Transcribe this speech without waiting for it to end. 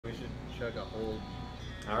chug a whole.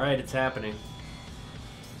 All right, it's happening.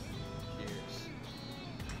 Cheers.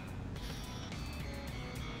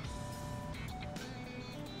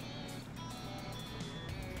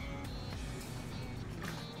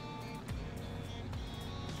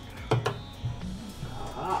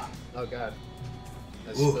 Oh god.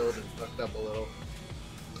 I spilled and fucked up a little.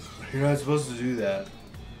 You're not supposed to do that.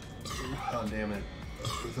 Oh, damn it. I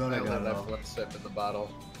thought I I only got it left all. one sip in the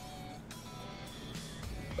bottle.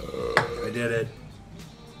 I did it.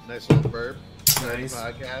 Nice little burp. Nice.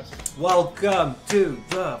 Podcast. Welcome to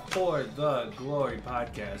the For the Glory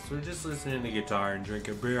podcast. We're just listening to guitar and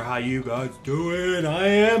drinking beer. How you guys doing? I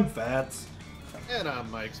am Fats. And I'm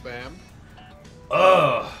Mike Spam.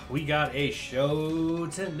 We got a show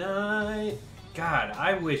tonight. God,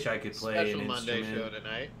 I wish I could play Special an Monday instrument. show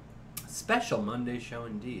tonight. Special Monday show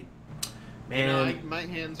indeed. You know, Man, my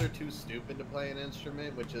hands are too stupid to play an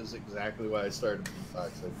instrument, which is exactly why I started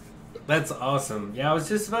beatboxing. that's awesome. Yeah, I was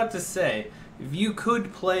just about to say, if you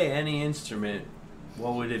could play any instrument,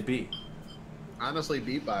 what would it be? Honestly,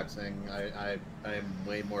 beatboxing, I am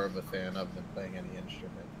way more of a fan of than playing any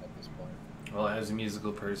instrument at this point. Well, as a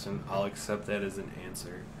musical person, I'll accept that as an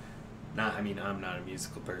answer. I'm not a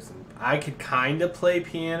musical person. I could kind of play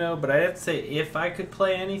piano, but I'd have to say if I could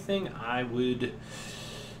play anything, I would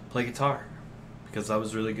play guitar. Because I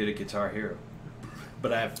was really good at Guitar Hero.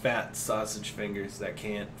 But I have fat sausage fingers that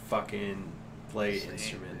can't fucking play Same,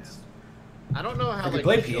 instruments. I don't know how I could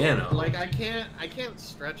like play piano. Like I can't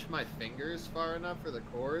stretch my fingers far enough for the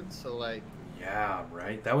chords, so like Yeah,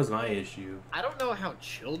 right? That was my issue. I don't know how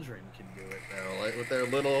children can do it though, like with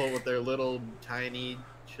their little tiny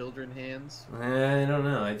children hands. I don't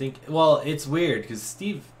know. I think, well, it's weird because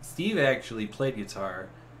Steve actually played guitar.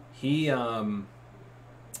 He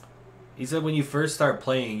said when you first start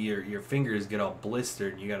playing, your fingers get all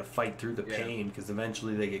blistered and you got to fight through the pain because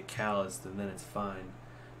eventually they get calloused and then it's fine.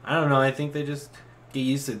 I don't know. I think they just get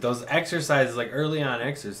used to it. Those exercises, like early on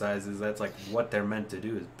exercises, that's like what they're meant to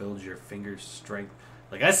do is build your finger strength.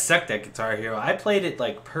 Like I sucked at Guitar Hero. I played it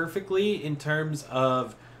like perfectly in terms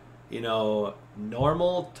of,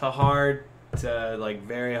 normal to hard to like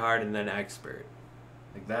very hard and then expert.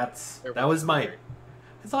 Like that was my.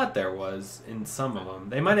 I thought there was in some of them.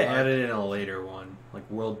 They might have added it in a later one, like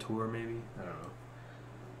World Tour maybe. I don't know.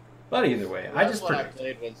 But either way, I just what I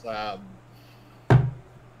played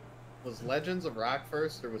was Legends of Rock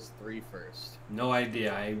first or was 3 first? No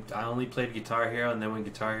idea. I only played Guitar Hero, and then when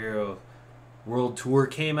Guitar Hero World Tour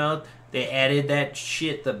came out, they added that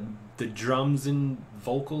shit, the drums and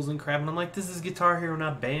vocals and crap, and I'm like, this is Guitar Hero,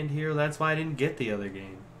 not Band Hero. That's why I didn't get the other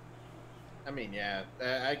game. I mean, yeah,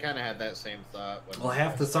 I kind of had that same thought. Well,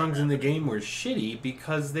 half the songs in the game were shitty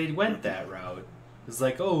because they went that route. It's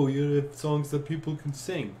like, oh, you have songs that people can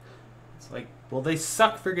sing. It's like, well, they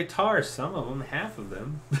suck for guitar, some of them, half of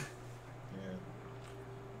them. Yeah.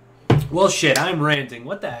 Well, shit, I'm ranting.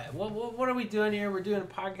 What are we doing here? We're doing a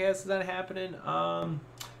podcast. Is that happening?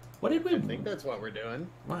 What did we... I think that's what we're doing.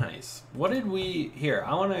 Nice. What did we... Here,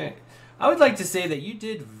 I would like to say that you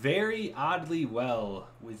did very oddly well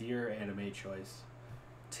with your anime choice.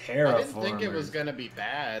 Terraformers. I didn't think it was going to be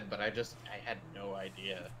bad, but I had no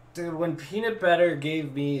idea. Dude, when Peanut Butter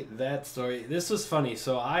gave me that story, this was funny.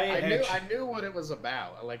 So I knew what it was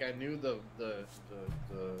about. Like I knew the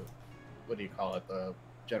what do you call it? The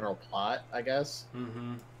general plot, I guess.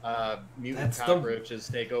 Mm-hmm. Mutant cockroaches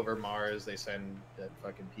take over Mars. They send dead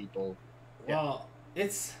fucking people. Well,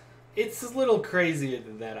 it's a little crazier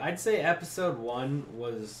than that. I'd say episode 1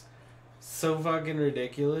 was so fucking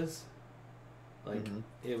ridiculous. Like,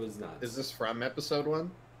 it was nuts. Is this from episode 1?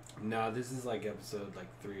 No, this is like episode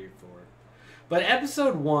 3 or 4. But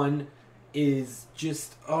episode 1 is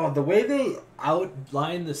just, the way they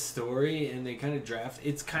outline the story and they kind of draft,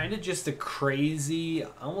 it's kind of just a crazy,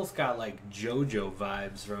 almost got like JoJo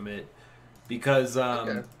vibes from it. Because,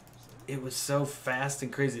 it was so fast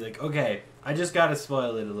and crazy. Like, okay, I just gotta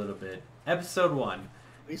spoil it a little bit. Episode 1.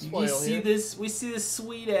 We see this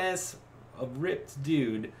sweet ass, ripped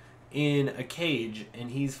dude in a cage, and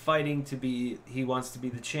he's fighting he wants to be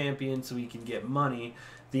the champion so he can get money.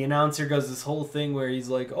 The announcer goes this whole thing where he's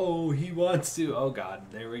like, he wants to, oh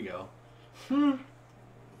god, there we go.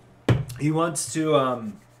 He wants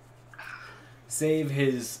to, save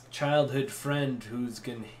his childhood friend who's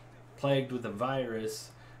plagued with a virus,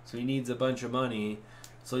 so he needs a bunch of money.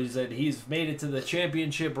 So he said he's made it to the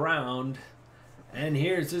championship round, and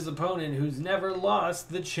here's his opponent who's never lost,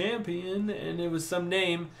 the champion, and it was some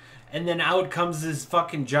name. and then out comes this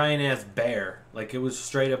fucking giant ass bear. Like, it was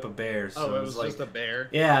straight up a bear. So it was like, just a bear?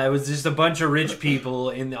 Yeah, it was just a bunch of rich people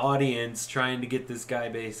in the audience trying to get this guy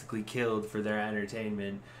basically killed for their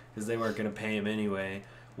entertainment because they weren't going to pay him anyway.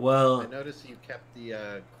 Well, I noticed you kept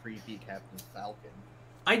the creepy Captain Falcon.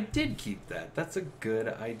 I did keep that. That's a good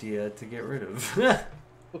idea to get rid of.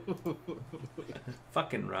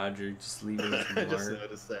 Fucking Roger, just leaving it I from just Mark.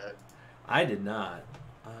 noticed that. I did not.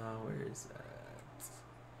 Where is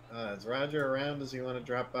that? Is Roger around? Does he want to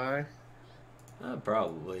drop by?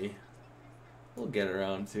 Probably. We'll get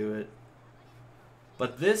around to it.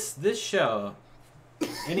 But this show.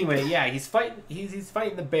 Anyway, yeah, he's fighting. He's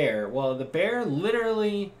fighting the bear. Well, the bear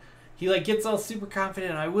literally, he like gets all super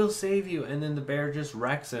confident. I will save you, and then the bear just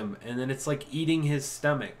wrecks him, and then it's like eating his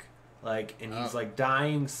stomach, like, and he's like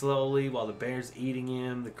dying slowly while the bear's eating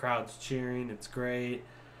him. The crowd's cheering. It's great.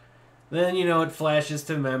 Then it flashes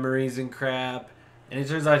to memories and crap. And it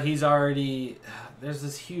turns out he's already... There's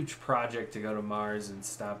this huge project to go to Mars and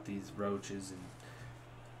stop these roaches and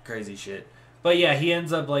crazy shit. But yeah, he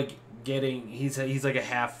ends up like getting... He's like a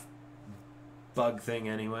half bug thing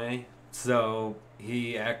anyway. So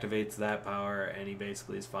he activates that power and he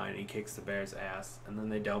basically is fine. He kicks the bear's ass and then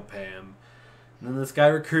they don't pay him. And then this guy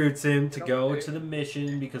recruits him to go to the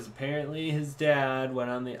mission because apparently his dad went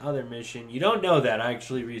on the other mission. You don't know that. I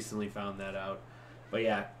actually recently found that out. But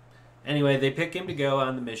yeah. Anyway, they pick him to go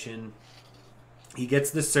on the mission. He gets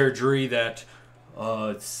the surgery that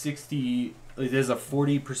 60... There's a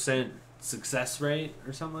 40% success rate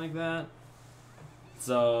or something like that.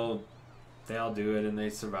 So they all do it and they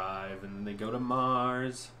survive. And then they go to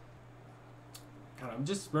Mars. God, I'm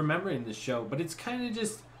just remembering this show. But it's kind of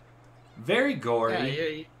just... very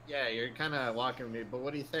gory. Yeah, you're kind of walking me. But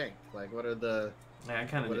what do you think? Like, what are the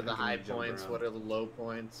high points? What are the low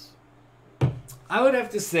points? I would have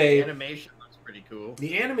to say the animation looks pretty cool.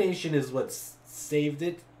 The animation is what saved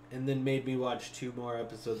it, and then made me watch 2 more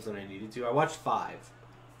episodes than I needed to. I watched 5.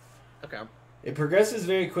 Okay. It progresses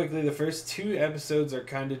very quickly. The first 2 episodes are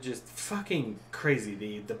kind of just fucking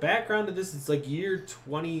crazy. The background of this is like year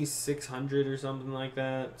 2600 or something like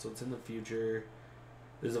that. So it's in the future.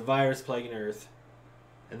 There's a virus plaguing Earth,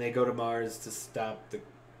 and they go to Mars to stop the...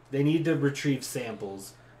 They need to retrieve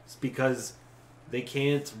samples because they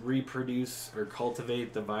can't reproduce or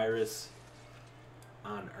cultivate the virus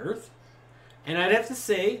on Earth. And I'd have to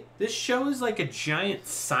say, this show is like a giant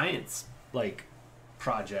science like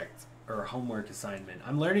project or homework assignment.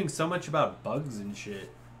 I'm learning so much about bugs and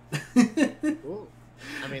shit. Cool.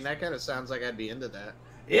 I mean, that kind of sounds like I'd be into that.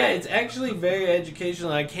 Yeah, it's actually very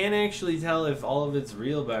educational. I can't actually tell if all of it's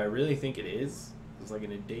real, but I really think it is. It's like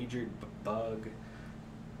an endangered bug.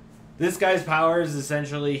 This guy's power is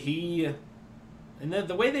essentially and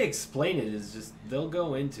the way they explain it is just, they'll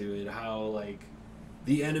go into it how, like,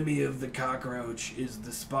 the enemy of the cockroach is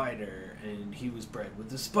the spider, and he was bred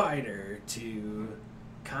with the spider to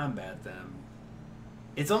combat them.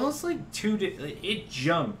 It's almost like it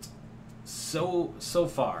jumped so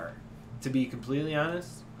far, to be completely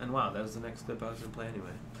honest. And wow, that was the next clip I was going to play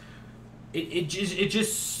anyway. It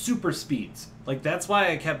just super speeds. Like, that's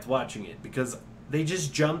why I kept watching it, because they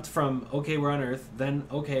just jumped from, okay, we're on Earth, then,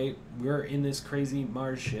 okay, we're in this crazy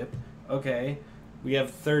Mars ship, okay, we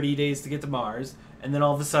have 30 days to get to Mars, and then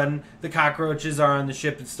all of a sudden, the cockroaches are on the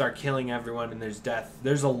ship and start killing everyone, and there's death.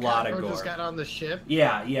 There's a lot of gore. Cockroaches got on the ship?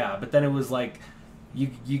 Yeah, but then it was like,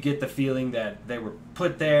 you get the feeling that they were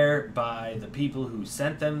put there by the people who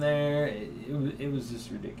sent them there. It was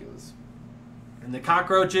just ridiculous. And the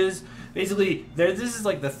cockroaches, basically, this is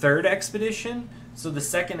like the 3rd expedition. So the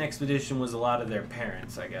 2nd expedition was a lot of their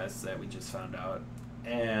parents, I guess, that we just found out.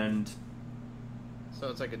 And so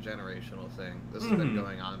it's like a generational thing. This has been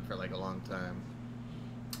going on for like a long time.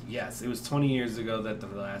 Yes, it was 20 years ago that the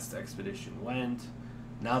last expedition went.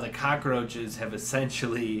 Now the cockroaches have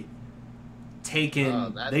essentially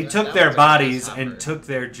taken... they took their bodies and took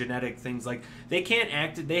their genetic things. Like, they can't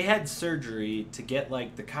act... They had surgery to get,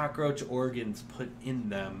 like, the cockroach organs put in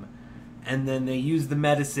them. And then they use the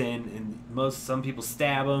medicine, and some people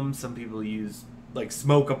stab them, some people use, like,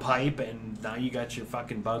 smoke a pipe, and now you got your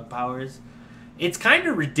fucking bug powers. It's kind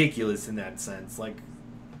of ridiculous in that sense. Like,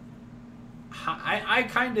 I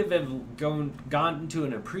kind of have gotten to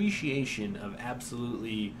an appreciation of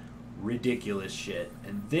absolutely ridiculous shit.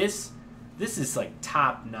 And this is, like,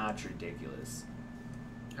 top-notch ridiculous.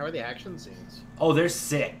 How are the action scenes? Oh, they're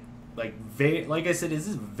sick. Like I said, this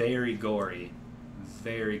is very gory.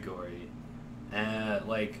 Very gory.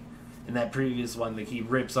 Like, in that previous one, like, he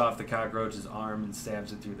rips off the cockroach's arm and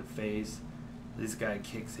stabs it through the face. This guy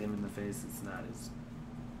kicks him in the face. It's not as...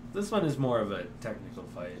 This one is more of a technical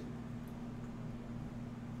fight.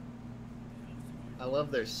 I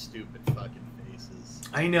love their stupid fucking faces.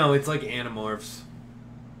 I know, it's like Animorphs.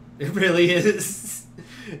 It really is.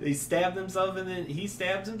 They stab themselves in the... He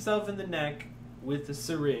stabs himself in the neck with a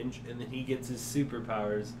syringe, and then he gets his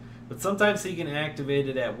superpowers. But sometimes he can activate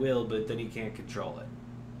it at will, but then he can't control it.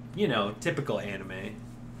 You know, typical anime.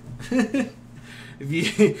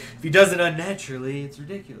 If he does it unnaturally, it's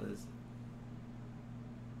ridiculous.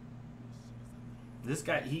 This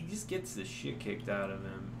guy, he just gets the shit kicked out of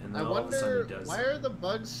him, and then all of a sudden he does. Why are the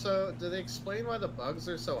bugs so... Do they explain why the bugs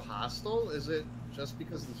are so hostile? Is it just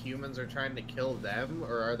because the humans are trying to kill them,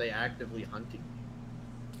 or are they actively hunting?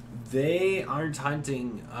 They aren't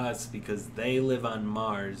hunting us because they live on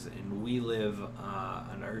Mars and we live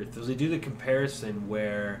on Earth. So they do the comparison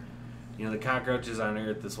where, you know, the cockroaches on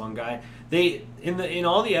Earth. This one guy, they in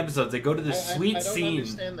all the episodes they go to this sweet scene. I don't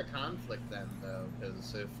understand the conflict then, though,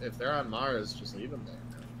 because if they're on Mars, just leave them there.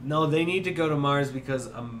 No, they need to go to Mars because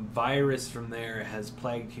a virus from there has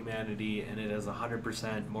plagued humanity and it has a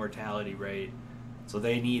 100% mortality rate. So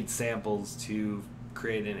they need samples to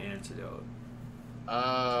create an antidote.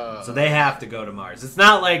 So they have to go to Mars. It's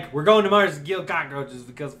not like we're going to Mars to kill cockroaches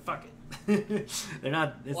because fuck it. They're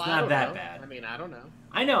not. It's not that bad. I mean, I don't know.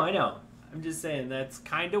 I know. I'm just saying that's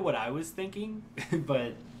kind of what I was thinking,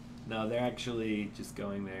 but no, they're actually just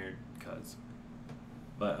going there because.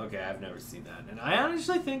 But okay, I've never seen that, and I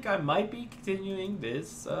honestly think I might be continuing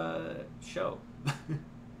this show. It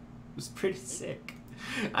was pretty sick.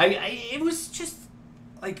 It was just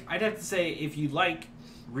like I'd have to say if you like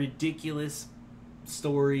ridiculous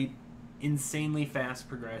story, insanely fast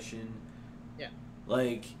progression. Yeah.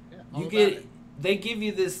 Like you get, they give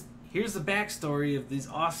you this. Here's the backstory of these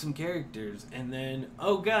awesome characters, and then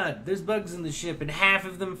oh god, there's bugs in the ship, and half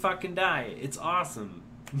of them fucking die. It's awesome.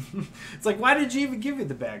 It's like why did you even give me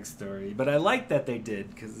the backstory? But I like that they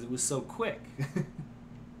did because it was so quick.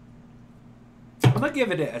 I'm gonna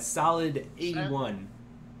give it a solid 81.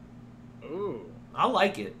 Ooh. I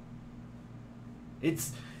like it.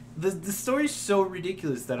 It's the story's so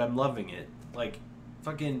ridiculous that I'm loving it. Like,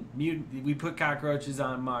 fucking we put cockroaches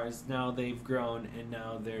on Mars. Now they've grown, and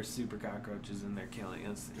now they're super cockroaches, and they're killing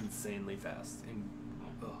us insanely fast. And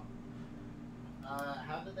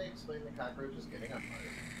how did they explain the cockroaches getting on Mars?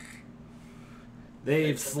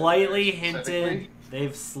 They've slightly hinted.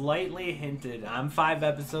 They've slightly hinted. I'm 5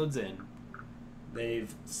 episodes in.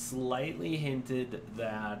 They've slightly hinted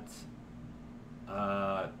that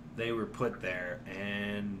they were put there,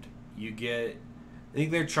 and you get. I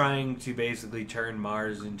think they're trying to basically turn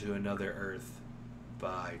Mars into another Earth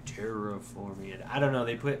by terraforming it. I don't know.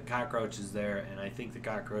 They put cockroaches there, and I think the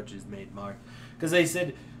cockroaches made Mars because they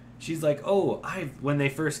said she's like, oh, when they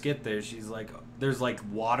first get there, she's like, there's like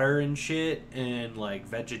water and shit and like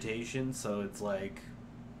vegetation, so it's like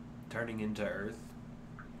turning into Earth.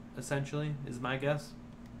 Essentially, is my guess.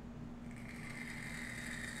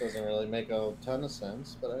 Doesn't really make a ton of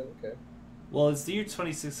sense, but okay. Well, it's the year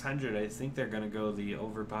 2600. I think they're going to go the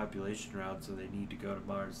overpopulation route, so they need to go to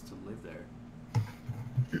Mars to live there.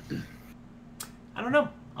 I don't know.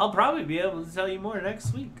 I'll probably be able to tell you more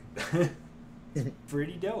next week.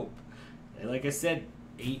 Pretty dope. And like I said,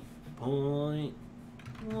 8.1.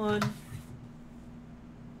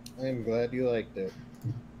 I'm glad you liked it.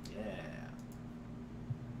 Yeah.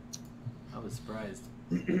 I was surprised.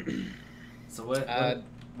 So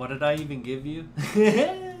what did I even give you?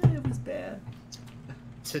 It was bad.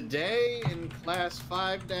 Today in class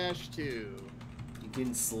 5-2. You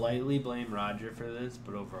can slightly blame Roger for this,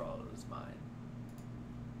 but overall it was mine.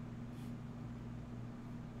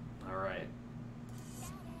 Alright.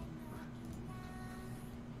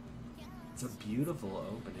 It's a beautiful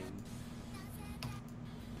opening.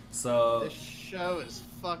 So this show is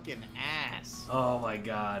fucking ass. Oh my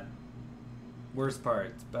god. Worst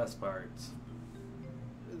parts, best parts.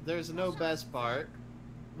 There's no best part.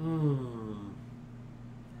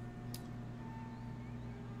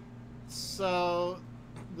 So,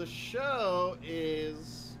 the show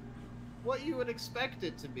is what you would expect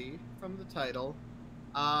it to be from the title.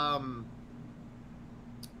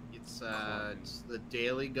 It's the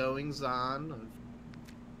daily goings on of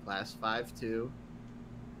class 5-2.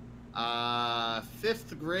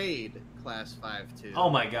 5th grade class 5-2. Oh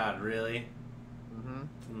my god, really?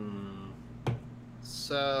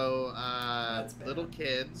 So, little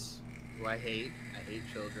kids, who I hate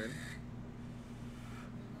children.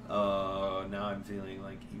 Oh, now I'm feeling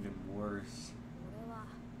like even worse.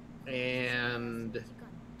 And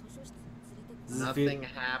nothing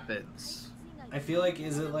happens. I feel like,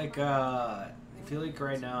 is it like, I feel like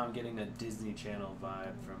right now I'm getting a Disney Channel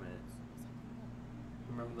vibe from it.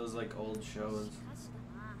 Remember those like old shows?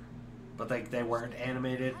 But like they weren't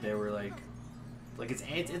animated, they were like Like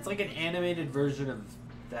it's like an animated version of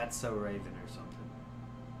That's So Raven or something,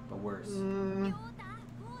 but worse.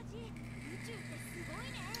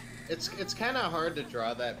 It's kind of hard to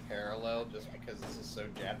draw that parallel just because this is so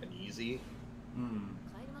Japanesey.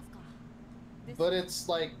 But it's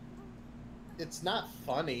like, it's not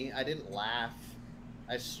funny. I didn't laugh.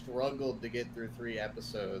 I struggled to get through 3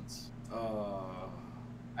 episodes.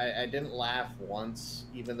 I didn't laugh once,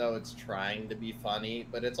 even though it's trying to be funny,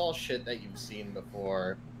 but it's all shit that you've seen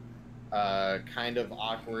before. Kind of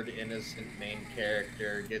awkward, innocent main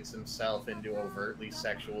character gets himself into overtly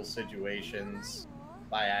sexual situations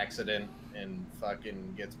by accident and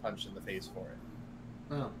fucking gets punched in the face for it.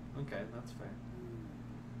 Oh, okay, that's fair.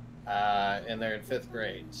 And they're in 5th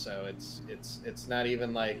grade, so it's not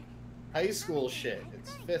even like high school shit.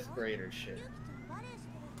 It's 5th grader shit.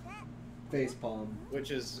 Facepalm. Which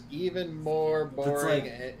is even more boring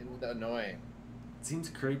and annoying. It seems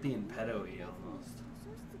creepy and pedo-y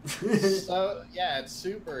almost. So yeah, it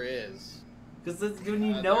super is. Because when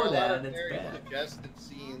you know that, and it's very bad. suggestive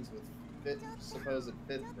scenes with supposed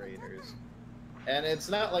 5th graders, and it's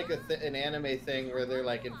not like an anime thing where they're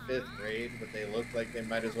like in 5th grade, but they look like they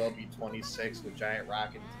might as well be 26 with giant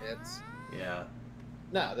rockin' tits. Yeah.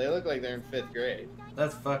 No, they look like they're in 5th grade.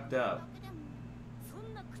 That's fucked up.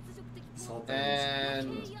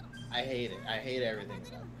 And I hate it. I hate everything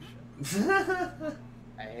about this show.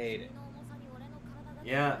 I hate it.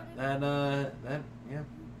 Yeah, yeah.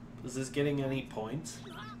 Is this getting any points?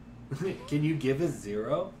 Can you give a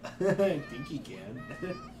 0? I think he can.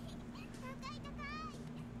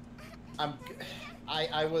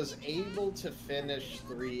 I was able to finish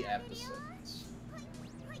 3 episodes.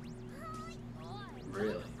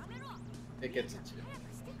 Really? It gets a 2.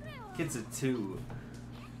 Gets a 2.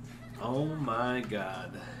 Oh my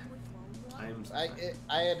god.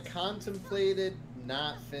 I had contemplated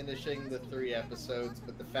not finishing the 3 episodes,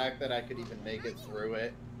 but the fact that I could even make it through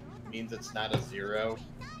it means it's not a 0.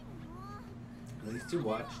 At least you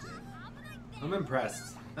watched it. I'm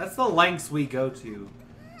impressed. That's the lengths we go to.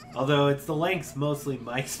 Although it's the lengths mostly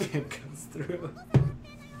Mike Spam goes through.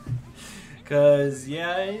 Because,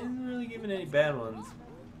 yeah, I didn't really give it any bad ones.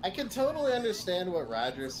 I can totally understand what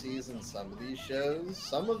Roger sees in some of these shows.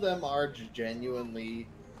 Some of them are genuinely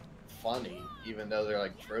funny, even though they're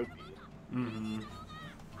like tropey. Mm-hmm.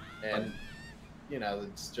 And, you know,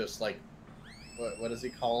 it's just like, what does he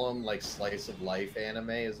call them? Like slice of life anime?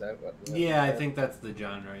 Is that what? Yeah, I think that's the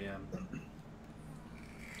genre, yeah.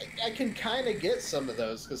 I can kind of get some of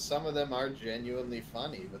those because some of them are genuinely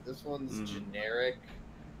funny, but this one's generic.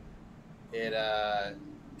 It,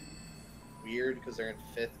 weird because they're in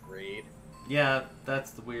 5th grade. Yeah, that's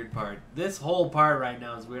the weird part. This whole part right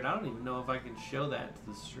now is weird. I don't even know if I can show that to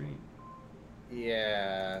the stream.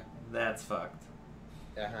 Yeah. That's fucked.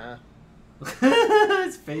 Uh-huh.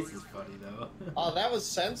 His face is funny, though. Oh, that was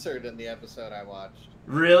censored in the episode I watched.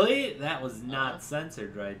 Really? That was not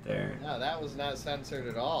censored right there. No, that was not censored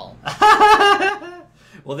at all.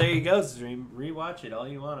 Well, there you go, stream. Rewatch it all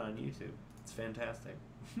you want on YouTube. It's fantastic.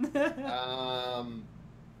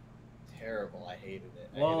 Terrible. I hated it.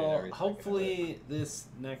 Well, hopefully this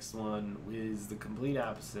next one is the complete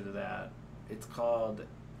opposite of that. It's called...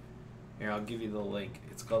 Here, I'll give you the link.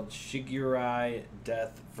 It's called Shigurai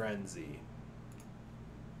Death Frenzy.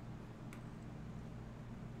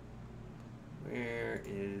 Where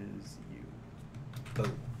is you?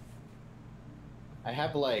 Boom. I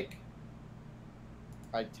have like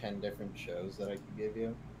 10 different shows that I could give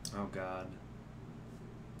you. Oh god.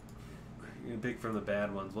 You're gonna pick from the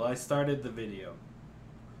bad ones. Well, I started the video.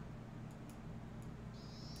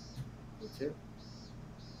 Me too.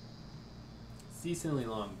 It's a decently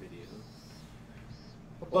long video.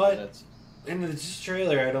 But in the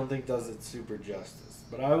trailer, I don't think does it super justice.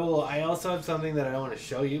 But I also have something that I don't want to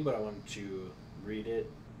show you, but I want to read it.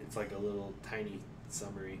 It's like a little tiny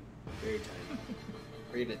summary, very tiny.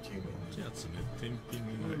 Read it to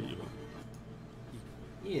me.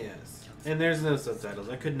 Yes. And there's no subtitles.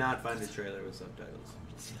 I could not find a trailer with subtitles.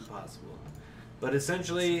 It's impossible. But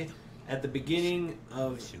essentially, at the beginning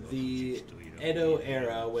of the Edo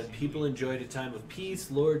era, when people enjoyed a time of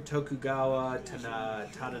peace, Lord Tokugawa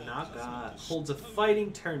Tadanaka holds a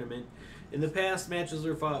fighting tournament. In the past, matches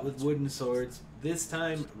were fought with wooden swords. This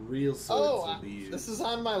time, real swords will be used. This is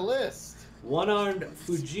on my list. One-armed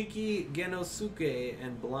Fujiki Genosuke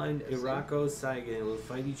and blind Irako Saigen will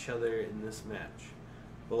fight each other in this match.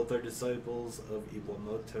 Both are disciples of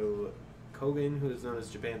Iwamoto Kogen, who is known as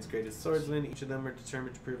Japan's greatest swordsman. Each of them are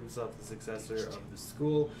determined to prove himself the successor of the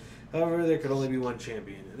school. However, there could only be one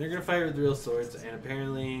champion. And they're going to fight with real swords, and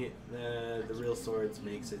apparently the real swords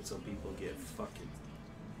makes it so people get fucking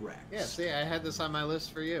Rex. Yeah, see, I had this on my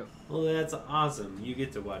list for you. Well, that's awesome. You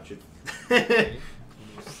get to watch it.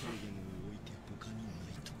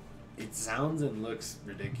 It sounds and looks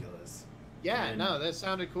ridiculous. Yeah, And no, that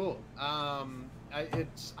sounded cool. I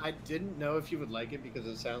didn't know if you would like it because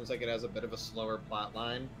it sounds like it has a bit of a slower plot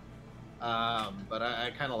line. But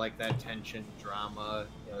I kind of like that tension, drama,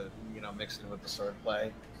 mixing with the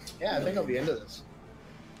swordplay. Yeah, I think I'll be into this.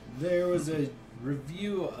 There was a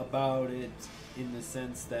review about it in the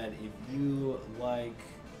sense that if you like...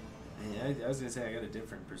 I was going to say I got a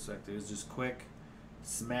different perspective. It was just quick,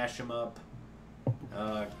 smash them up,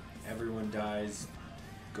 everyone dies,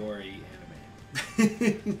 gory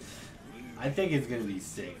anime. I think it's going to be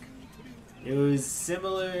sick. It was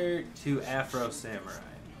similar to Afro Samurai.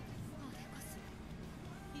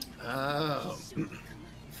 Oh.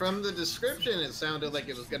 From the description, it sounded like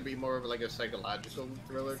it was going to be more of like a psychological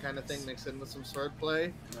thriller kind of thing mixed in with some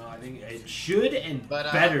swordplay. No, I think it should and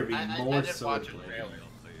better be more swordplay.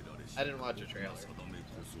 I didn't watch a trailer.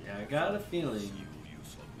 Yeah, I got a feeling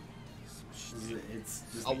it's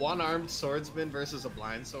just a one-armed swordsman versus a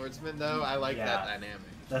blind swordsman, though. I like that dynamic.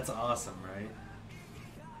 That's awesome, right?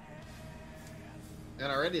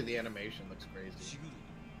 And already the animation looks crazy.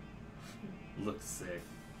 Looks sick.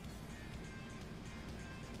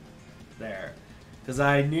 There, because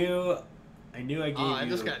I knew I gave you. I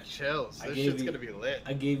just got chills. This shit's gonna be lit.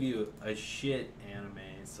 I gave you a shit anime,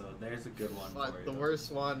 so there's a good one for you. The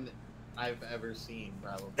worst one I've ever seen,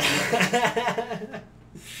 probably.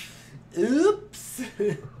 Oops.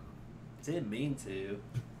 Didn't mean to.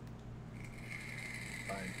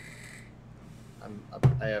 Fine.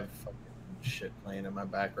 I have fucking shit playing in my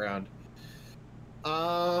background.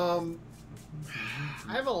 I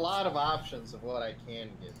have a lot of options of what I can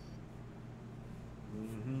get.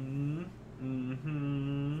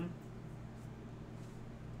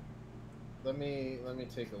 Let me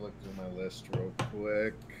take a look through my list real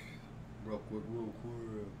quick. Real quick.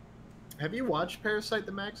 Have you watched Parasite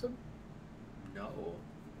the Maxim? No.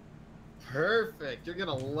 Perfect. You're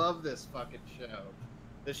gonna love this fucking show.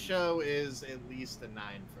 The show is at least a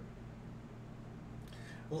 9 for me.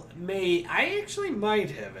 Well, I actually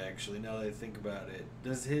might have now that I think about it.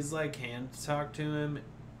 Does his hand talk to him?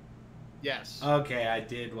 Yes. Okay, I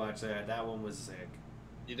did watch that. That one was sick.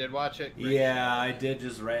 You did watch it? Great. Yeah, I did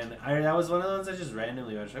just that was one of the ones I just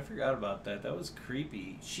randomly watched. I forgot about that. That was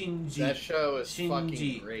creepy. Shinji. That show is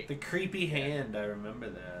fucking great. The creepy hand, I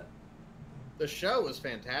remember that. The show was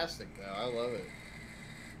fantastic, though. I love it.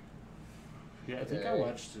 Yeah, I think I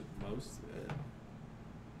watched most of it.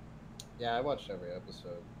 Yeah, I watched every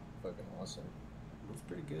episode. Fucking awesome. That's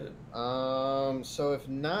pretty good. So if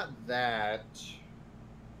not that...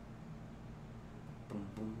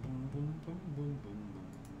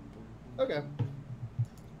 Okay.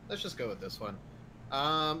 Let's just go with this one.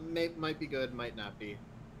 Might be good, might not be.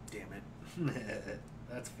 Damn it.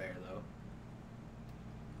 That's fair, though.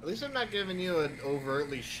 At least I'm not giving you an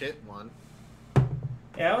overtly shit one.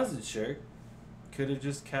 Yeah, I wasn't sure. Could have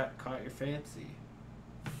just caught your fancy.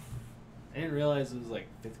 I didn't realize it was like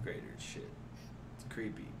 5th grader shit. It's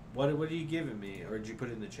creepy. What are you giving me, or did you put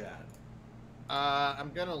it in the chat?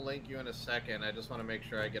 I'm gonna link you in a second. I just want to make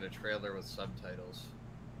sure I get a trailer with subtitles.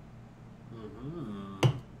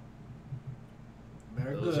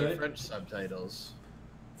 Very Those good. are French subtitles.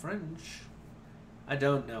 French? I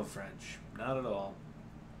don't know French. Not at all.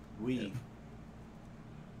 Oui. Yep.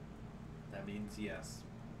 That means yes.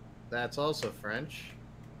 That's also French.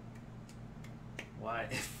 Why?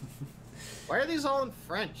 Why are these all in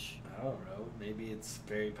French? I don't know. Maybe it's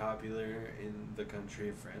very popular in the country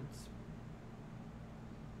of France.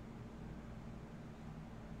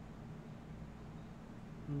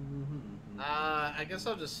 I guess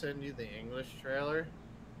I'll just send you the English trailer.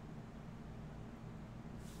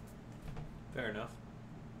 Fair enough.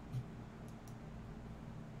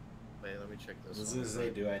 Wait, let me check this. I was gonna say,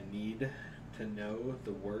 do I need to know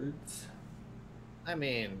the words? I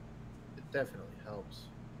mean, it definitely helps.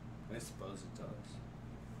 I suppose it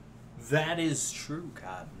does. That is true,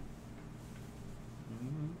 Cotton.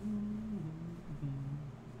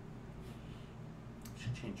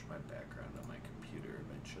 Should change my background on my computer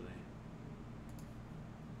eventually.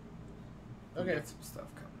 Okay. Get some stuff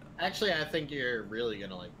coming up. Actually, I think you're really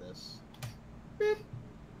gonna like this. Beep.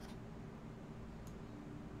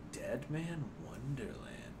 Dead Man Wonderland.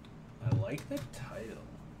 I like the title.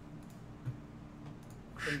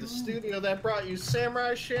 From the studio that brought you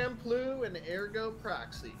Samurai Champloo and Ergo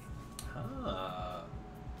Proxy. Ah.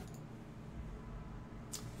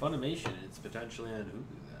 Funimation, it's potentially on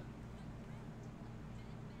Hulu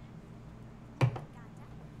then.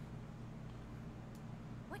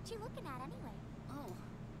 What you looking at anyway? Oh,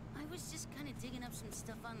 I was just kind of digging up some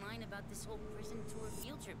stuff online about this whole prison tour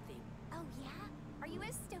field trip thing. Oh yeah? Are you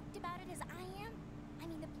as stoked about it as I am? I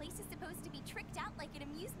mean, the place is supposed to be tricked out like an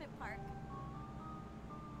amusement park.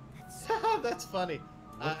 That's funny.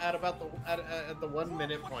 At the 1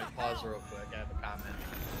 minute point, pause real quick. I have a comment.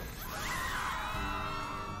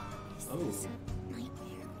 Is Oh. a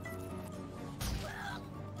nightmare?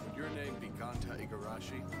 Would your name be Ganta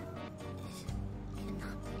Igarashi? This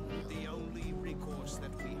cannot be real. The only recourse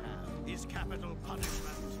that we have is capital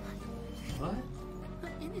punishment. What?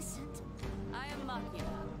 I'm innocent. I am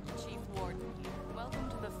Makina, Chief Warden here. Welcome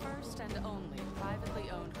to the first and only privately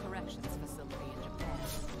owned corrections facility in Japan.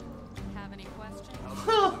 Have any questions?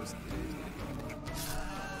 I'm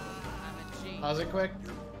a G. Pause it quick.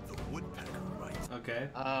 The woodpecker, right? Okay.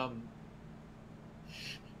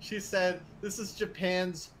 She said, "This is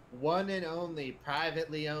Japan's one and only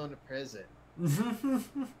privately owned prison."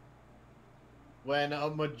 When a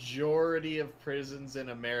majority of prisons in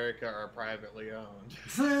America are privately owned.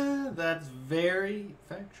 That's very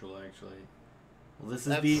factual, actually. Well, this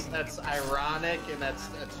is That's ironic, and that's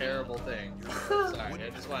a terrible thing. Sorry, I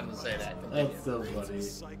just wanted to say that. That's so Brains of a funny.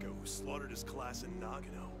 psycho who slaughtered his class in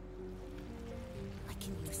Nagano. I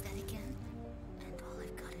can use that again, and all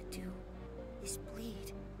I've got to do is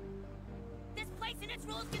bleed. This place and its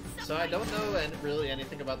rules can suck. So I don't know really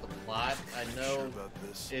anything about the plot. I Sure know about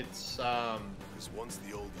this? it's 'Cause once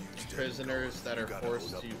the old you's dead, prisoners that you are gotta forced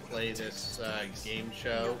own up to to what play it this takes. game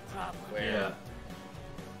show where Yeah.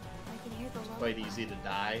 I can hear the it's lullaby. quite easy to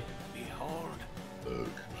die. Behold, Ugh. the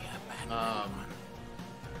abandoned Um, one.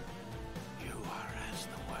 You are as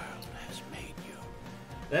the world has made you.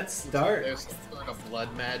 That's Start. There's some sort of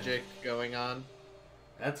blood magic going on.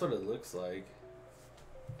 That's what it looks like.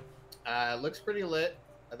 It looks pretty lit.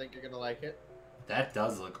 I think you're gonna like it. That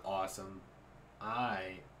does look awesome.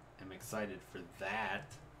 I am excited for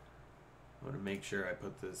that. I want to make sure I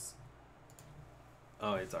put this.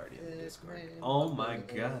 Oh, it's already in the Discord. Oh my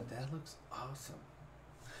god, that looks awesome.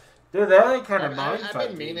 Dude, that like kind of I've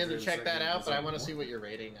been meaning to check that out, but I want to see what your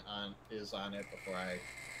rating is on it before I.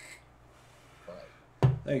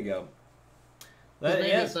 But There you go. 'cause maybe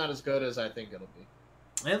Yeah, it's not as good as I think it'll be.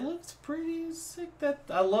 it looks pretty sick. That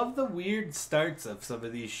I love the weird starts of some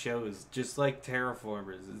of these shows, just like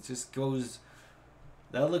Terraformers. It just goes.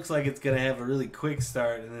 That looks like it's gonna have a really quick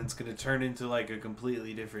start, and then it's gonna turn into like a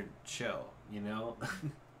completely different show. You know,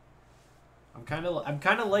 I'm kind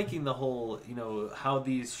of liking the whole, how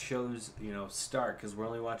these shows, start, because we're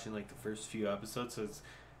only watching like the first few episodes, so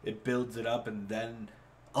it builds it up, and then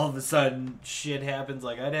all of a sudden shit happens.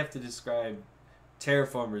 Like I'd have to describe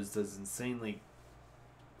Terraformers as insanely,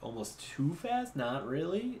 almost too fast. Not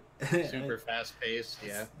really. Super fast paced,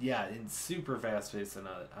 yeah. Yeah, it's super fast paced, and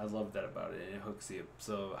I love that about it. It hooks you.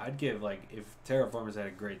 So I'd give if Terraformers had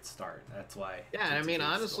a great start. That's why. Yeah, and I it's a mean, good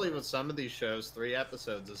honestly, story. with some of these shows, 3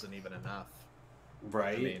 episodes isn't even enough.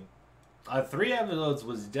 Right. I mean, 3 episodes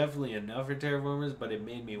was definitely enough for Terraformers, but it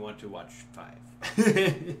made me want to watch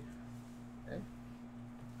 5.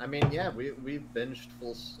 I mean, yeah, we've binged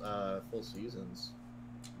full seasons.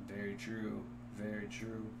 Very true. Very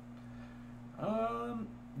true.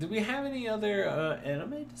 Did we have any other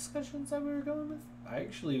anime discussions that we were going with? I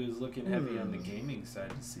actually was looking heavy on the gaming side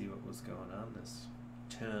to see what was going on this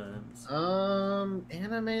times.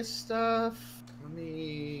 Anime stuff. Let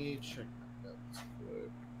me check my notes quick.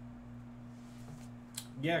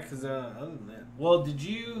 Yeah, because other than that, well, did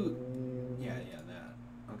you? Yeah,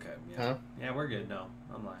 that. Okay, yeah, Huh? yeah, we're good now.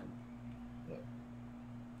 Online.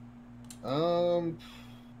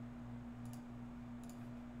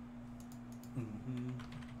 Mm-hmm.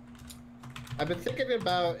 I've been thinking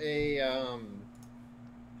about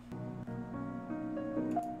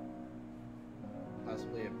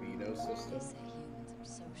possibly a veto system. They say humans are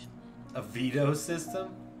social animals. A veto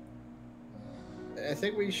system? I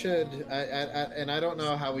think we should, and I don't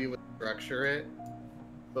know how we would structure it,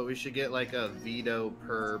 but we should get like a veto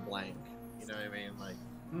per blank. You know what I mean? Like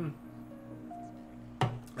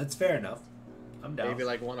That's fair enough. I'm down. maybe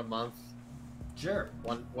like one a month, Sure.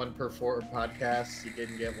 one per 4 podcasts. You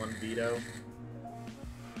can get one veto.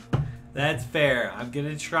 That's fair. I'm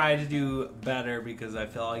gonna try to do better because I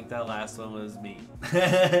feel like that last one was me.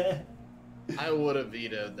 I would have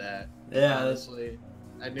vetoed that. Yeah. Honestly,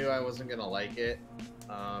 I knew I wasn't gonna like it.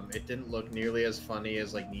 It didn't look nearly as funny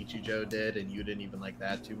as like Nichijou did, and you didn't even like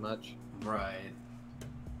that too much. Right.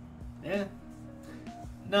 Yeah.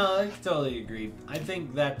 No, I totally agree. I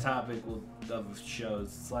think that topic of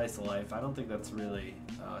shows, slice of life, I don't think that's really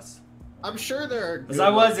us. I'm sure there are. Because good I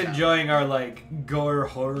was ones out enjoying our, gore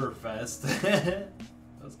horror fest. That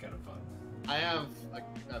was kind of fun. I have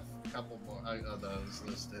a couple more of those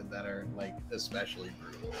listed that are like especially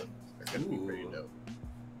brutal. They're gonna be pretty dope.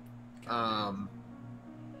 I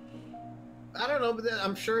don't know, but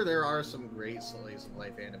I'm sure there are some great slice of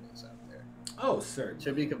life animes out there. Oh, certainly.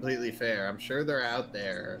 To be completely fair, I'm sure they're out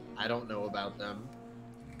there. I don't know about them.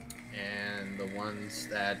 And the ones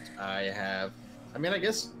that I have, I mean, I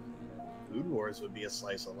guess Food Wars would be a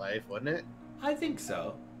slice of life, wouldn't it? I think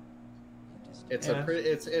so. It's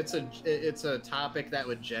it's a topic that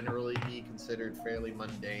would generally be considered fairly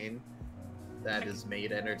mundane, that is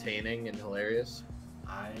made entertaining and hilarious.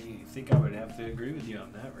 I think I would have to agree with you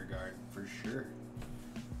on that regard, for sure.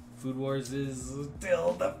 Food Wars is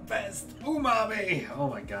still the best umami. Oh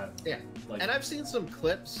my god. Yeah, like, and I've seen some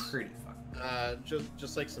clips. Pretty fun.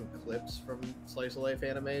 Just like some clips from slice of life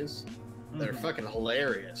animes that are fucking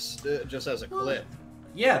hilarious, just as a clip.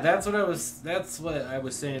 Yeah, that's what I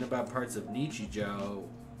was saying about parts of Nichijou,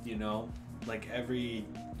 you know, like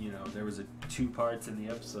there was 2 parts in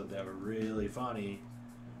the episode that were really funny,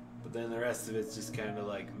 but then the rest of it's just kind of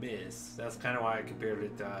like miss. That's kind of why I compared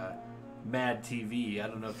it to Mad TV. I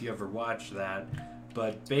don't know if you ever watched that,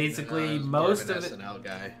 but basically most of it. SNL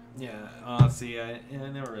guy. Yeah. See, I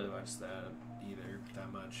never really watched that either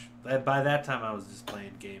that much. By that time, I was just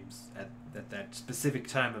playing games at that specific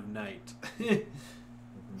time of night.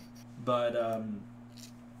 But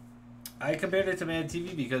I compared it to Mad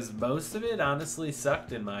TV because most of it honestly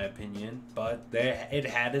sucked in my opinion, but it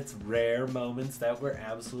had its rare moments that were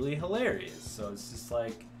absolutely hilarious. So it's just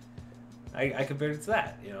like I compared it to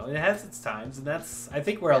that. You know, it has its times, and that's I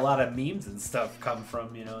think where a lot of memes and stuff come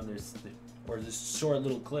from. You know, and there's short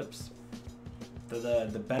little clips.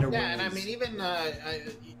 The better ones. Yeah, and I mean even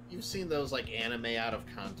you've seen those like anime out of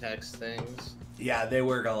context things. Yeah, they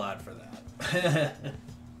work a lot for that.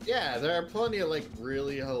 Yeah, there are plenty of like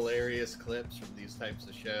really hilarious clips from these types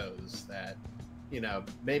of shows that, you know,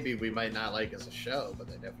 maybe we might not like as a show, but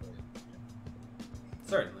they definitely.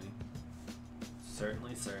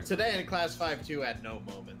 Certainly. Today in Class 5-2 had no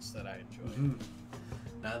moments that I enjoyed.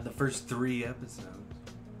 Not in the first 3 episodes.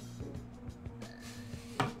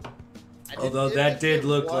 Although that did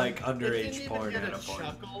look like underage porn at a point.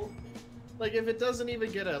 Chuckle. Like if it doesn't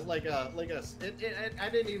even get I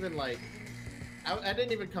didn't even like. I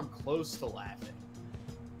didn't even come close to laughing.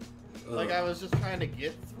 Like I was just trying to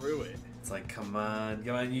get through it. It's like, come on,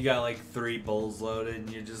 you got like 3 bowls loaded, and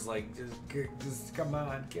you're just like, just come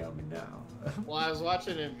on, kill me now. Well, I was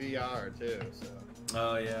watching in VR too, so.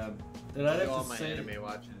 Oh yeah. Did I have all to my say, anime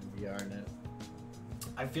watching in VR now.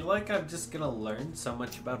 I feel like I'm just gonna learn so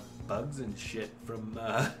much about bugs and shit from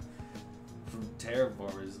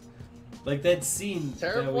Terraformers. Like that scene.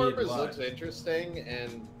 Terraformers looks interesting,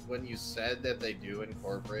 and when you said that they do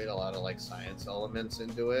incorporate a lot of like science elements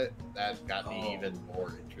into it, that got me even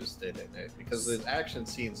more interested in it because the action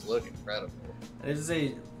scenes look incredible.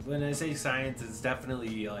 When I say science, it's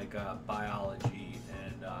definitely like biology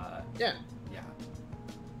and yeah.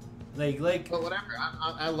 Like. But whatever,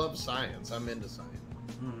 I love science. I'm into science.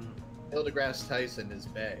 Neil deGrasse Tyson is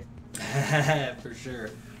bae. For sure.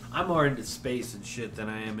 I'm more into space and shit than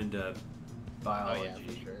I am into biology. Oh,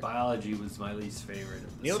 yeah, for sure. Biology was my least favorite.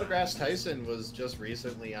 Of the Neil deGrasse Tyson was just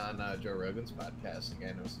recently on Joe Rogan's podcast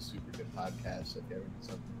again. It was a super good podcast. If you ever need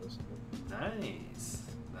something to listen to. Nice.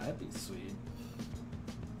 That'd be sweet.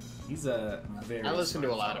 He's a very. I listen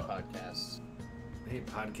to a lot of podcasts. Hey,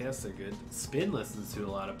 podcasts are good. Spin listens to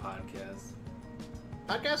a lot of podcasts.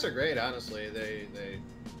 Podcasts are great, honestly. They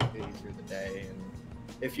get you through the day, and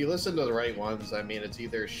if you listen to the right ones, I mean, it's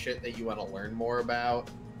either shit that you want to learn more about,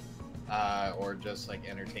 or just like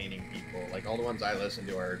entertaining people. Like all the ones I listen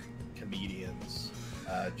to are comedians: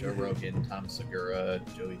 Joe Rogan, Tom Segura,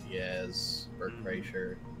 Joey Diaz, Bert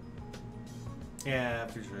Kreischer. Yeah,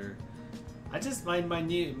 for sure. I just my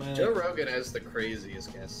Joe Rogan has the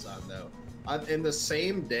craziest guests on though. In the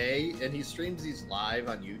same day, and he streams these live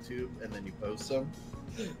on YouTube, and then he posts them.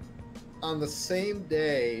 On the same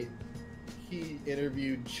day, he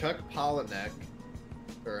interviewed Chuck Palahniuk,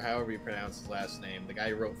 or however you pronounce his last name, the guy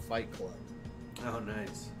who wrote Fight Club. Oh,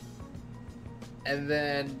 nice. And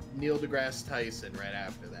then Neil deGrasse Tyson right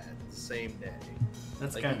after that, the same day.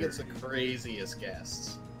 That's like kind he gets the craziest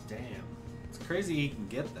guests. Damn, it's crazy he can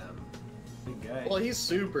get them. Big guy. Well, he's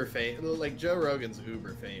super famous. Like Joe Rogan's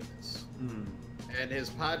uber famous, and his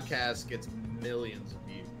podcast gets millions of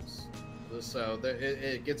views. So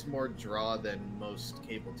it gets more draw than most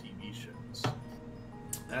cable TV shows.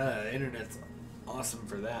 The internet's awesome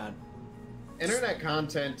for that. Internet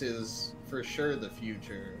content is for sure the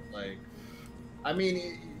future. Like, I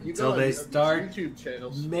mean, you until go they on start YouTube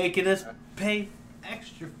channels making us pay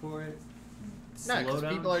extra for it. No, because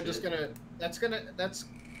people are just gonna. that's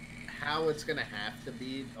how it's gonna have to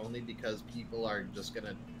be, only because people are just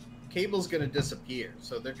gonna, cable's gonna disappear.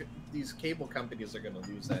 So these cable companies are gonna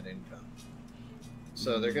lose that income.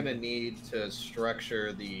 So they're gonna need to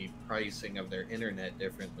structure the pricing of their internet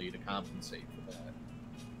differently to compensate for that.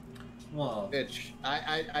 Well, Which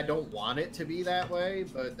I don't want it to be that way,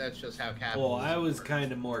 but that's just how capitalism. well, I was works.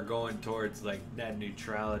 kind of more going towards like net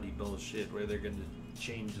neutrality bullshit, where they're gonna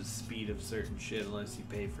change the speed of certain shit unless you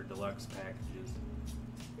pay for deluxe packages.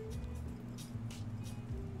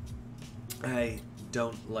 I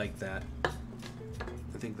don't like that. I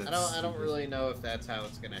think that's. I don't really know if that's how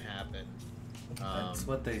it's gonna happen. That's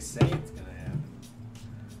what they say it's gonna happen.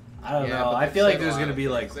 I don't know. but I they feel like said a there's lot gonna of be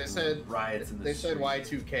like things. They said riots in the They said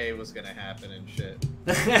street. Y2K was gonna happen and shit.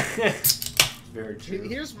 Very true.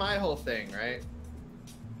 Here's my whole thing, right?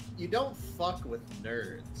 You don't fuck with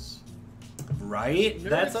nerds. Right? Nerds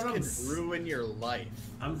That's what can I'm. ruin your life.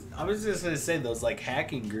 I was just gonna say those like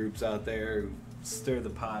hacking groups out there who stir the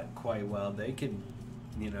pot quite well. They can,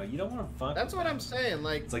 you don't want to fuck. That's what I'm saying.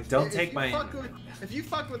 Like, It's like, don't if take you my fuck with- if you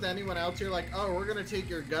fuck with anyone else, you're like, oh, we're gonna take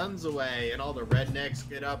your guns away, and all the rednecks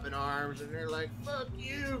get up in arms, and they're like, fuck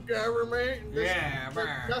you, government. And but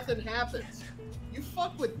nothing happens. You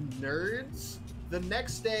fuck with nerds. The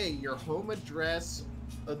next day, your home address,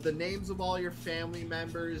 the names of all your family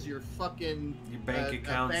members, your fucking Your bank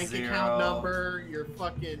account bank zero. account number, your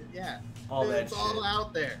fucking all that it's shit. all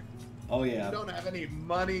out there. Oh You yeah. don't have any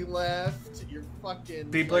money left. You're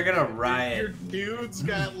fucking. People are gonna riot. Your nudes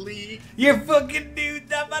got leaked. Your fucking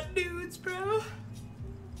dudes, not my dudes, bro.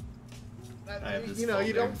 I have this You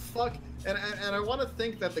folder. don't fuck. And I want to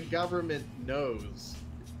think that the government knows.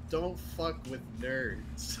 Don't fuck with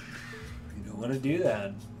nerds. You don't want to do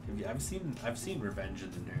that. I've seen Revenge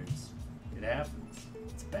of the Nerds. It happens.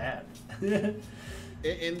 It's bad.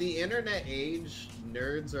 In the internet age,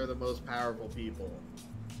 nerds are the most powerful people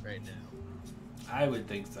right now. I would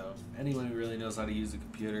think so. Anyone who really knows how to use a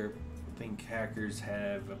computer, I think hackers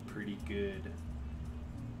have a pretty good.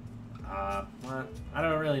 Well, I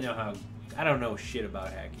don't really know how. I don't know shit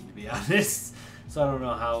about hacking, to be honest. So I don't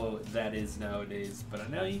know how that is nowadays. But I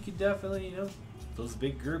know you could definitely, those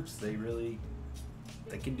big groups, they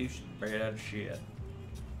can do shit, bad shit.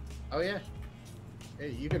 Oh yeah.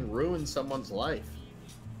 Hey, you can ruin someone's life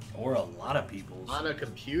Or a lot of people's. on a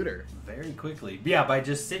computer. Very quickly. Yeah, by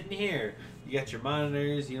just sitting here. You got your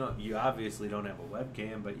monitors, you obviously don't have a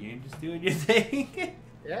webcam, but you're just doing your thing.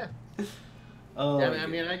 Yeah. Oh, Yeah, I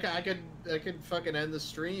mean, I could fucking end the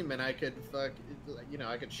stream, and I could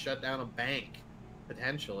I could shut down a bank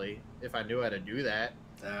potentially if I knew how to do that.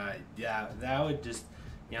 yeah, that would just,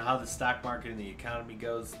 how the stock market and the economy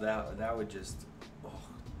goes. That would just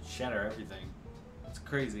shatter everything. It's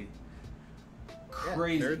crazy.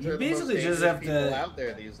 Crazy. Nerds You are the most basically just dangerous have people to. out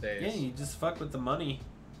there these days. Yeah, you just fuck with the money.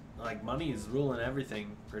 Like money is ruling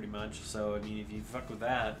everything pretty much. So I mean, if you fuck with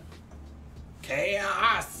that,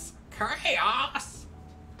 chaos.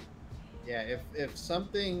 Yeah, if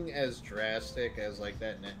something as drastic as like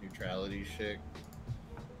that net neutrality shit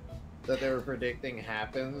that they were predicting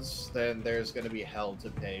happens, then there's going to be hell to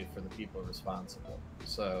pay for the people responsible.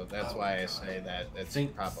 So that's why I say that. That's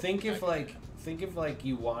Think probably think if not gonna think if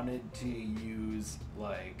you wanted to use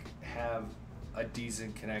have a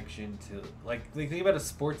decent connection to think about a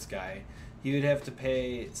sports guy. He would have to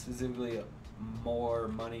pay specifically more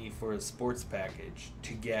money for a sports package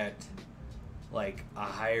to get a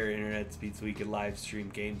higher internet speed so he could live stream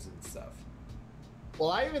games and stuff. Well,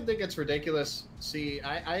 I even think it's ridiculous. See,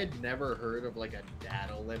 I had never heard of a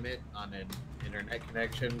data limit on an internet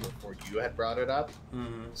connection before you had brought it up.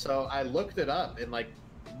 Mm-hmm. So I looked it up, and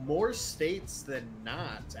more states than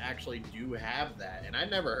not actually do have that, and I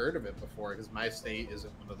never heard of it before because my state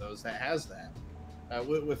isn't one of those that has that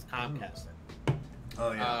with Comcast.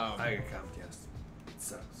 Oh yeah, I got Comcast. It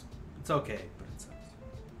sucks. It's okay, but it sucks.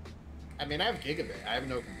 I mean, I have gigabit. I have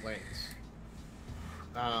no complaints.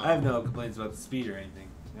 I have no complaints about the speed or anything.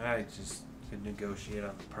 I just could negotiate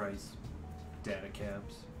on the price. Data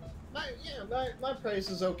caps. My price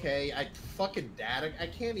is okay. I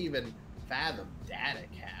can't even fathom data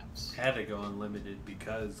caps. Had to go unlimited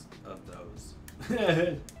because of those.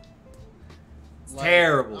 It's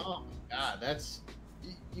terrible. Oh my god,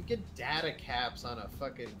 you get data caps on a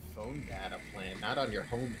fucking phone data plan, not on your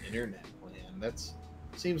home internet plan. That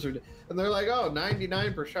seems ridiculous. And they're like, oh,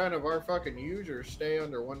 99% of our fucking users stay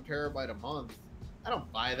under 1 terabyte a month. I don't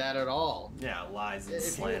buy that at all. Yeah, lies and If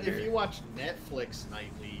slander. you watch Netflix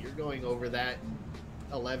nightly, you're going over that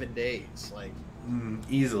in 11 days.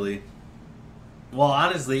 Easily. Well,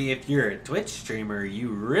 honestly, if you're a Twitch streamer, you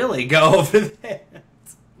really go over that.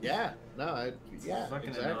 Yeah, no, It's fucking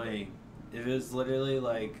exactly. annoying. If it was literally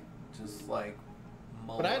like just like.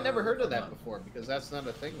 But I had never heard of that before because that's not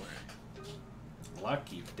a thing where.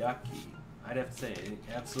 Lucky ducky. I'd have to say it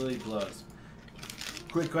absolutely blows.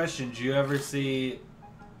 Quick question: did you ever see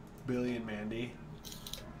Billy and Mandy?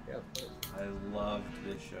 Yeah, of course. I loved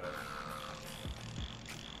this show.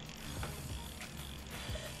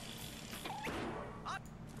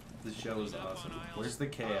 This show was awesome. Where's the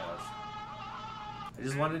chaos? I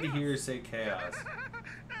just wanted to hear her say chaos.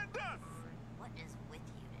 What is with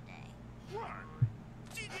you today?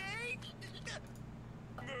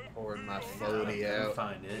 Pouring my floaty I'll out.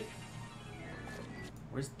 find it.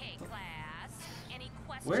 Where's Hey, the... class. Any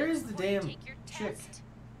questions? Where is the before you damn take your chick? test?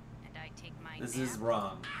 And I take mine This now. is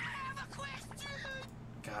wrong.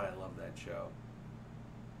 God, I love that show.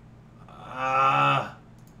 Ah,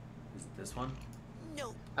 is it this one?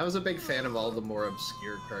 I was a big fan of all the more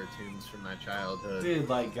obscure cartoons from my childhood. Dude,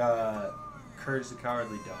 like Courage the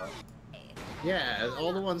Cowardly Dog. Yeah,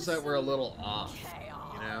 all the ones that were a little off,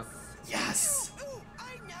 you know? Yes.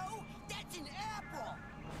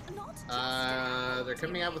 They're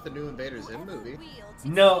coming out with a new Invader Zim movie.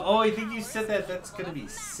 No, oh, I think you said that. That's gonna be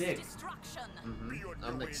sick.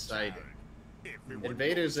 I'm excited.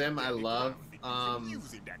 Invader Zim, I love.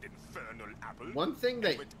 One thing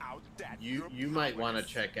that you might want to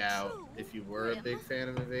check out if you were a big fan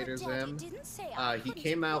of Invader Zim, he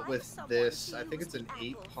came out with this. I think it's an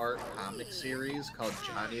 8-part comic series called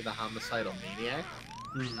Johnny the Homicidal Maniac.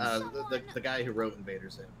 The guy who wrote Invader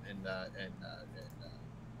Zim and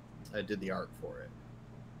I did the art for it.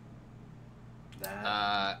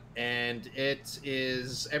 And it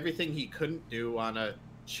is everything he couldn't do on a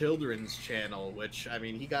children's channel, which, I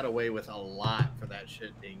mean, he got away with a lot for that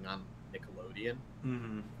shit being on Nickelodeon.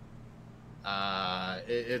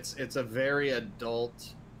 It's a very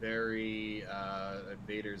adult, very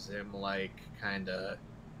Invader Zim-like kind of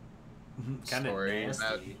story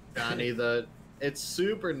about Johnny the... It's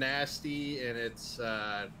super nasty, and it's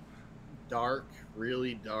dark,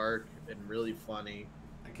 really dark, and really funny.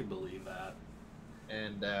 I can believe that.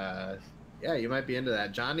 And yeah, you might be into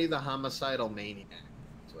that. Johnny the Homicidal Maniac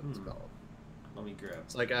is what it's called. Let me grab.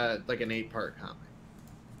 It's like an 8-part comic.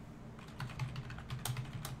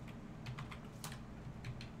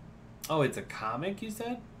 Oh, it's a comic, you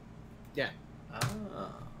said? Yeah.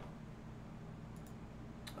 Oh.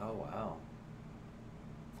 Oh, wow.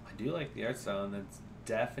 I do like the art style, and it's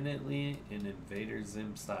definitely an Invader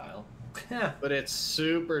Zim style. But it's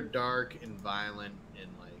super dark and violent and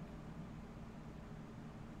like...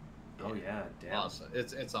 Oh, yeah, damn. Awesome.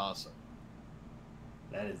 It's awesome.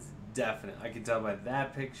 That is definite. I can tell by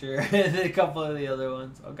that picture and a couple of the other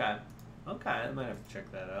ones. Okay. Okay, I might have to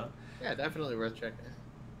check that out. Yeah, definitely worth checking out.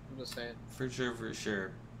 I'm just saying. For sure, for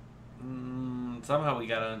sure. Somehow we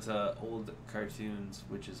got onto old cartoons,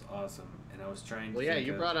 which is awesome. And I was trying to Well, yeah,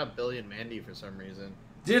 you brought up Billy and Mandy for some reason.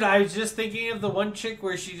 Dude, I was just thinking of the one chick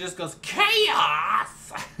where she just goes,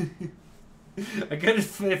 chaos! I couldn't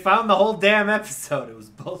found the whole damn episode. It was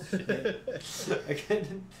bullshit. I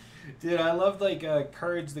couldn't... Dude, I loved, like,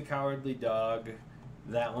 Courage the Cowardly Dog.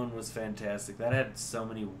 That one was fantastic. That had so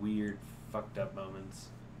many weird, fucked up moments.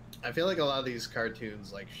 I feel like a lot of these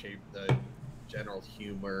cartoons, like, shape the general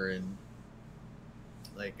humor and,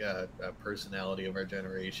 like, personality of our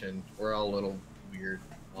generation. We're all a little weird.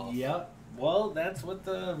 Off. Yep. Well, that's what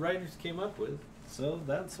the writers came up with. So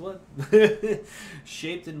that's what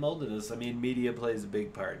shaped and molded us. I mean, media plays a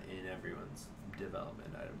big part in everyone's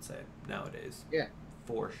development, I would say, nowadays. Yeah.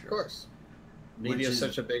 For sure. Of course. Media is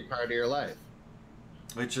such a big part of your life.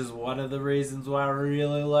 Which is one of the reasons why I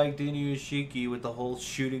really liked Inuyashiki with the whole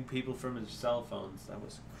shooting people from his cell phones. That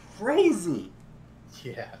was crazy.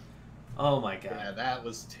 Yeah. Oh my god. Yeah, that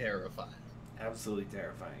was terrifying. Absolutely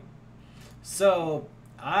terrifying. So,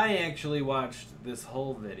 I actually watched this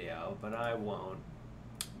whole video, but I won't.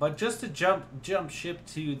 But just to jump ship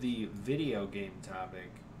to the video game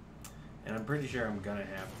topic, and I'm pretty sure I'm gonna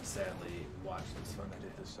have to sadly watch this one.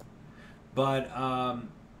 But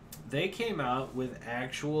they came out with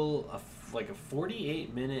actual like a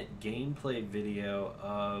 48-minute gameplay video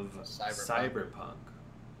of Cyberpunk.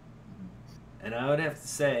 And I would have to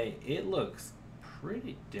say it looks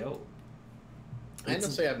pretty dope. I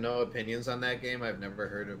honestly have no opinions on that game. I've never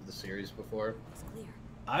heard of the series before.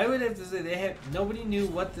 I would have to say nobody knew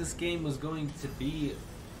what this game was going to be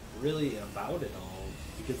really about at all,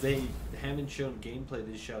 because they haven't shown gameplay.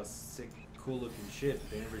 They show sick, cool looking shit.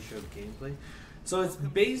 They never showed gameplay. So it's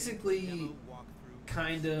basically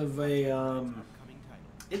kind of a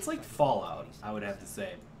it's like Fallout, I would have to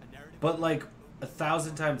say, but like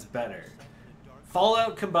 1,000 times better.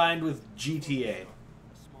 Fallout combined with GTA.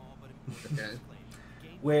 Okay.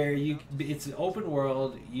 where it's an open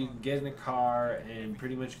world. You can get in a car and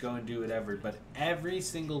pretty much go and do whatever. But every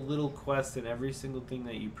single little quest and every single thing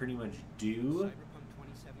that you pretty much do.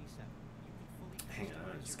 Hang on,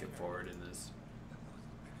 I'm gonna skip forward in this.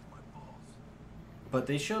 But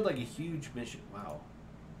they showed like a huge mission. Wow.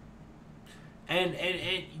 And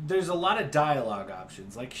there's a lot of dialogue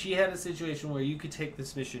options. Like, she had a situation where you could take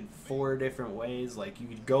this mission 4 different ways. Like, you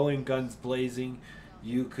could go in guns blazing.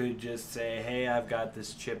 You could just say, hey, I've got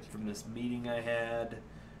this chip from this meeting I had.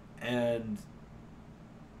 And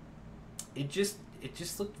it just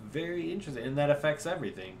looked very interesting. And that affects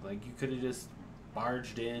everything. Like, you could have just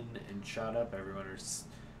barged in and shot up everyone, or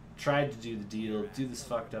tried to do the deal, do this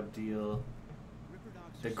fucked up deal.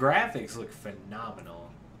 The graphics look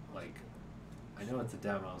phenomenal. Like, I know it's a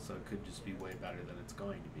demo, so it could just be way better than it's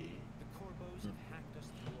going to be.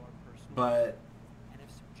 But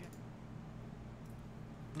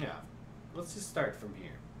yeah, let's just start from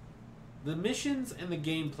here. The missions and the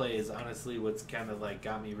gameplay is honestly what's kind of like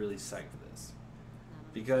got me really psyched for this,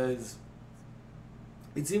 because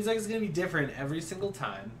it seems like it's going to be different every single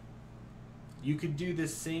time. You could do the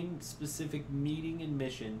same specific meeting and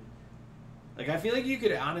mission. Like, I feel like you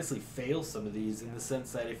could honestly fail some of these in the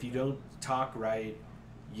sense that if you don't talk right,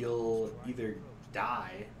 you'll either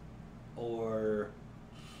die or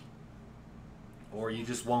you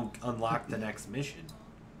just won't unlock the next mission.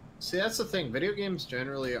 See, that's the thing. Video games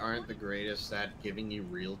generally aren't the greatest at giving you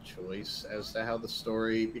real choice as to how the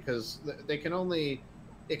story, because they can only...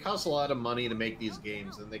 It costs a lot of money to make these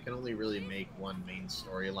games, and they can only really make one main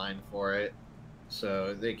storyline for it.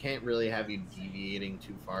 So they can't really have you deviating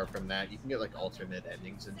too far from that. You can get like alternate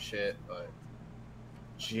endings and shit, but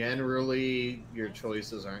generally your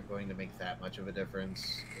choices aren't going to make that much of a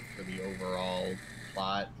difference for the overall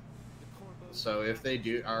plot. So if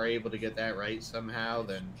they are able to get that right somehow,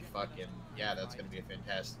 then fucking yeah, that's going to be a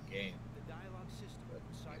fantastic game.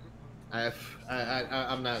 But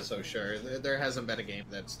I'm not so sure. There hasn't been a game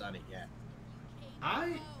that's done it yet.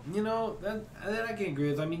 That I can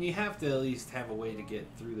agree with. I mean, you have to at least have a way to get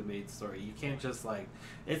through the main story. You can't just like,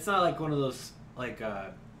 it's not like one of those like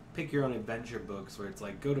pick your own adventure books where it's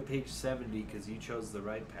like, go to page 70 because you chose the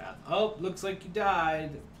right path. Oh, looks like you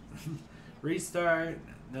died. Restart.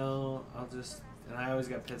 No, and I always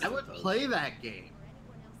got pissed. I would play that game.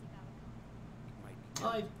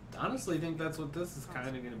 Well, I honestly think that's what this is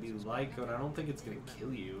kind of going to be like, but I don't think it's going to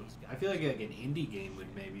kill you. I feel like an indie game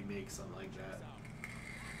would maybe make something like that.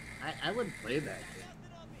 I would play that game,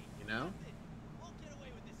 you know?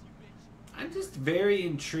 I'm just very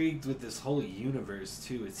intrigued with this whole universe,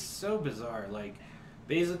 too. It's so bizarre. Like,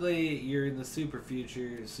 basically, you're in the super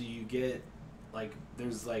future, so you get, like,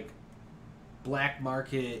 there's, like, black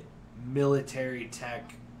market military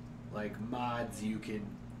tech, like, mods you can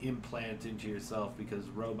implant into yourself because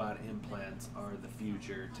robot implants are the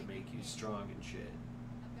future to make you strong and shit.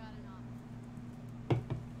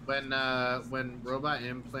 When robot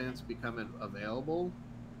implants become available,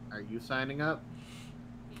 are you signing up?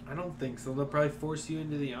 I don't think so. They'll probably force you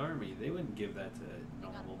into the army. They wouldn't give that to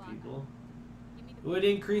normal people. It would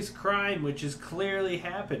increase crime, which has clearly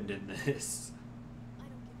happened in this.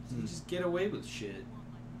 You just get away with shit.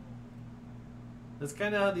 That's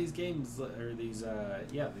kind of how these games, or these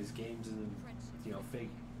games in, fake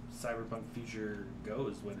cyberpunk future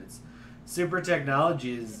goes. When it's super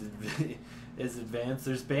technology is advanced,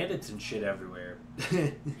 there's bandits and shit everywhere.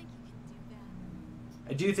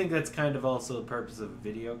 I do think that's kind of also the purpose of a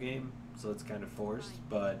video game, so it's kind of forced,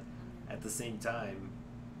 but at the same time,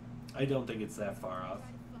 I don't think it's that far off.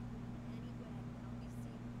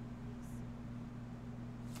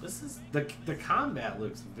 This is the combat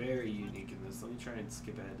looks very unique in this. Let me try and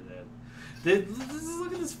skip ahead to that.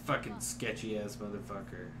 Look at this fucking sketchy ass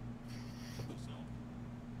motherfucker.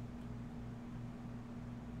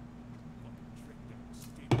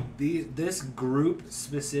 This group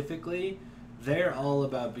specifically, they're all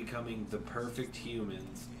about becoming the perfect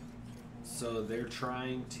humans. So they're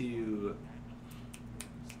trying to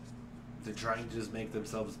just make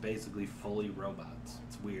themselves basically fully robots.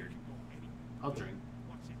 It's weird. I'll drink.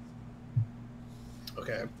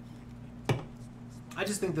 Okay. I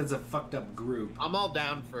just think that's a fucked up group. I'm all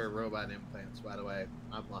down for robot implants, by the way.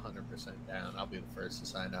 I'm 100% down. I'll be the first to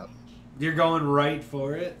sign up. You're going right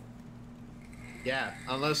for it? Yeah,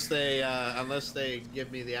 unless they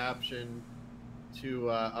give me the option to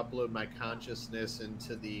upload my consciousness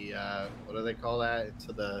into the what do they call that?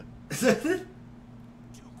 Into the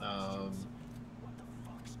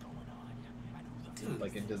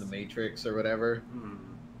like into the Matrix or whatever.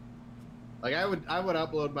 Like I would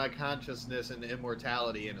upload my consciousness into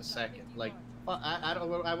immortality in a second. Like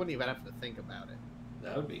I wouldn't even have to think about it.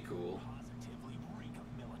 That would be cool.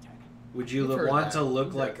 Would you You've heard want that. to look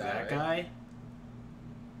You've like heard that, that guy?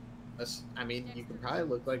 I mean, you can probably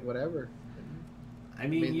look like whatever. I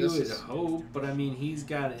mean, you this would is- hope, but I mean, he's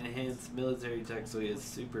got enhanced military tech, so he has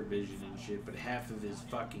supervision and shit, but half of his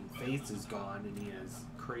fucking face is gone, and he has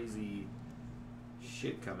crazy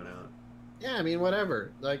shit coming out. Yeah, I mean,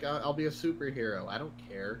 whatever. Like, I'll be a superhero. I don't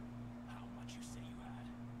care.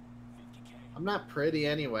 I'm not pretty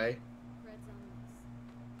anyway.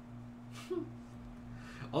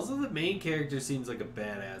 Also, the main character seems like a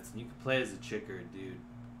badass, and you can play as a chick or a dude.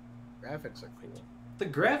 Graphics are cool. The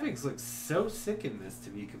graphics look so sick in this, to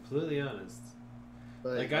be completely honest.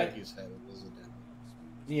 But Like, like you said, it was a demo.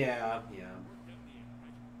 Yeah.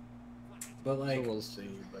 But So like, we'll see.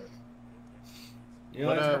 But you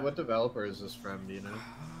know, what developer is this from? Do you know?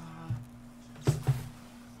 don't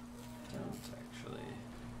actually.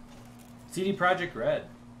 CD Projekt Red.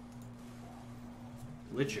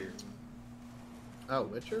 Witcher. Oh,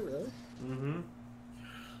 Witcher, really?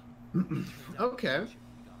 Mm-hmm. Okay.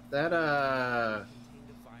 That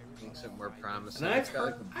makes it more promising. And It's got,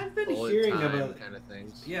 like, I've been bullet hearing time about kind of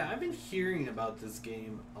things. Yeah, I've been hearing about this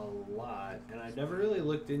game a lot, and I never really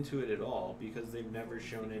looked into it at all because they've never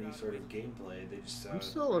shown any sort of gameplay. They just I'm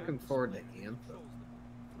still looking forward to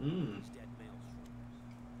Anthem.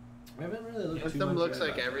 I haven't really looked too Anthem much looks about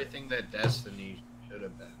like that. everything that Destiny should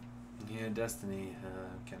have been. Yeah, Destiny.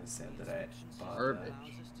 Kind of sad that I bought Garbage. that.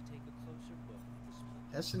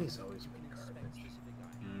 Destiny's always been garbage.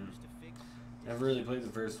 Never really played the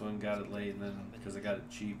first one. Got it late, and then because I got it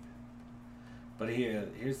cheap. But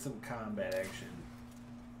here's some combat action.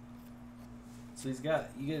 So you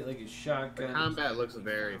get like a The shotgun. combat looks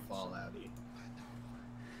very Fallout-y.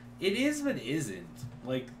 It is, but isn't.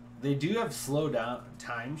 Like, they do have slow down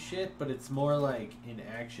time shit, but it's more like in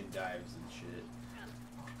action dives and shit.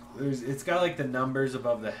 It's got like the numbers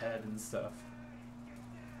above the head and stuff.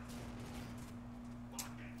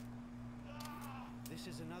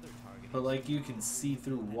 But like you can see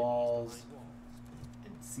through walls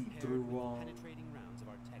and see through walls.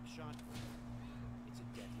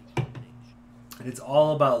 And it's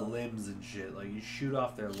all about limbs and shit. Like you shoot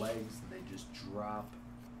off their legs and they just drop.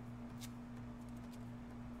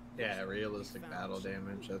 Yeah, realistic battle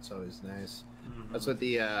damage. That's always nice. Mm-hmm. That's what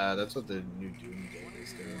the new Doom game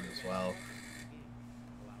is doing as well.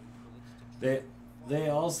 They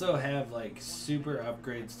also have like super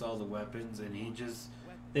upgrades to all the weapons, and he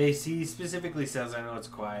specifically says, I know it's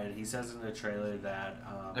quiet. He says in the trailer that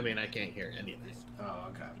I mean, I can't hear anything. Oh,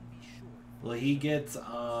 okay. Well, he gets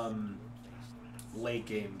late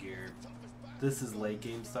game gear. This is late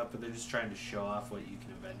game stuff, but they're just trying to show off what you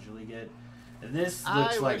can eventually get. And this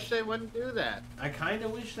looks I like wish they wouldn't do that. I kind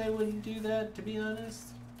of wish they wouldn't do that, to be honest.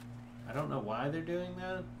 I don't know why they're doing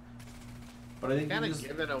that, but I think Kind they're of just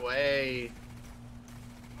giving away.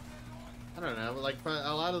 I don't know. Like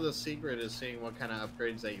a lot of the secret is seeing what kind of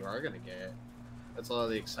upgrades that you are gonna get. That's a lot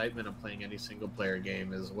of the excitement of playing any single player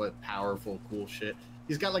game is what powerful, cool shit.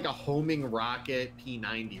 He's got like a homing rocket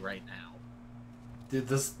P90 right now. Dude,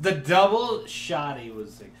 the double shotty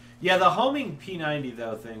was sick. Yeah, the homing P90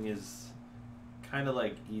 though thing is kind of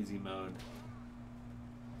like easy mode.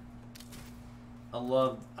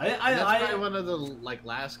 That's probably one of the like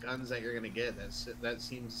last guns that you're gonna get. That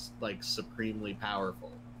seems like supremely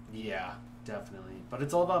powerful. Yeah, definitely. But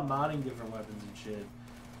it's all about modding different weapons and shit.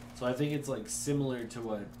 So I think it's like similar to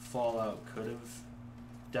what Fallout could have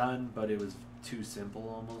done, but it was too simple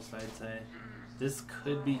almost, I'd say. This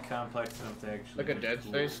could be complex enough to actually Like a be Dead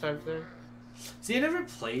cool. Space type thing? See, I never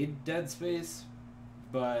played Dead Space,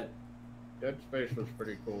 but Dead Space was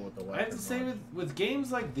pretty cool with the weapon. I have to say launch. with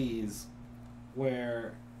games like these,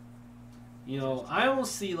 where, you know, I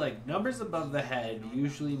almost see like numbers above the head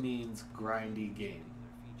usually means grindy game.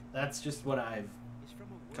 That's just what I've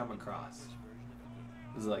come across.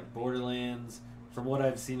 It's like Borderlands, from what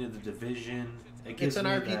I've seen of The Division. It's an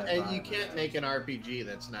RPG. RPG. You can't make an RPG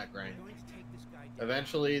that's not grinding.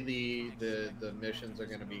 Eventually, the missions are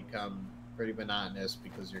going to become pretty monotonous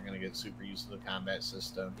because you're going to get super used to the combat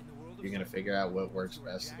system. You're going to figure out what works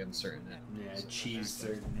best against certain enemies. Yeah, cheese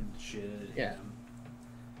certain shit. Yeah.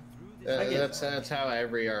 I get That's how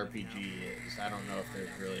every RPG is. I don't know if there's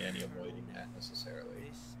really any avoiding that necessarily.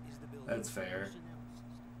 That's fair.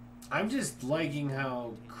 I'm just liking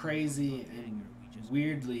how crazy and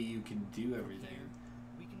weirdly you can do everything.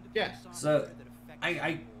 Yeah. So,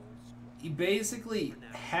 he basically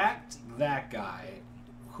hacked that guy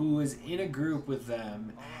who was in a group with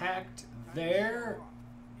them, hacked their,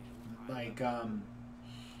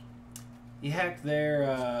 he hacked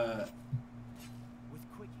their,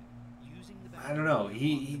 I don't know.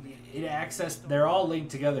 It accessed. They're all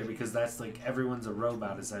linked together because that's like everyone's a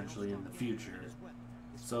robot essentially in the future.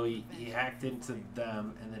 So he hacked into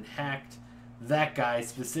them and then hacked that guy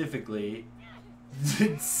specifically.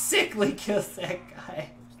 Sickly kills that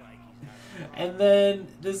guy. And then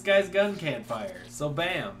this guy's gun can't fire. So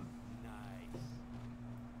bam.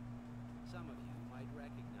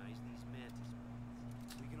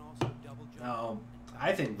 Oh,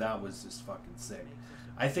 I think that was just fucking sick.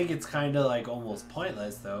 I think it's kind of like almost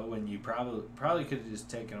pointless though when you probably could have just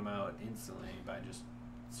taken him out instantly by just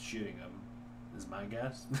shooting him. Is my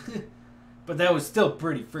guess. But that was still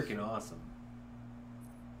pretty freaking awesome.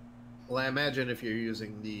 Well, I imagine if you're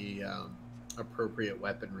using the appropriate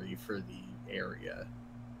weaponry for the area,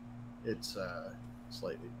 it's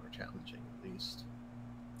slightly more challenging at least.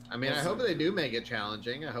 I mean, I hope they do make it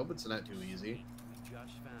challenging. I hope it's not too easy.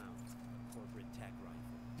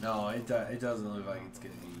 No, it doesn't look like it's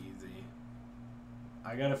gonna be easy.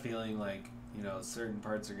 I got a feeling like, you know, certain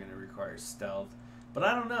parts are gonna require stealth, but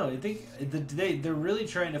I don't know. I think they're really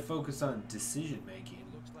trying to focus on decision making.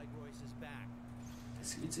 Looks like Royce is back.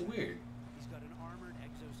 It's weird. He's got an armored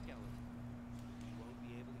exoskeleton. You won't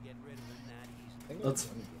be able to get rid of him that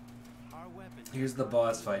easily. Here's the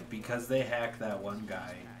boss fight. Because they hacked that one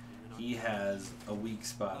guy, he has a weak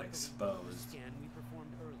spot exposed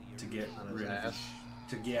to get rid of.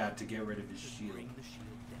 To get rid of his shield.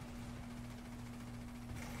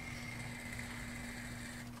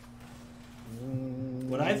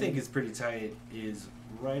 What I think is pretty tight is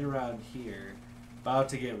right around here, about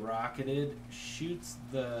to get rocketed, shoots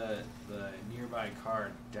the nearby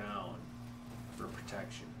car down for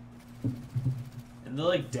protection. And the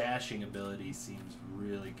like dashing ability seems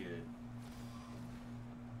really good.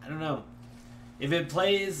 I don't know. If it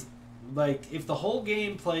plays like, if the whole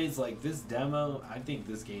game plays like this demo, I think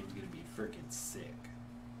this game's gonna be freaking sick.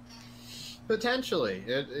 Potentially.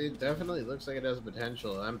 It definitely looks like it has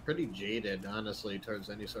potential. I'm pretty jaded, honestly, towards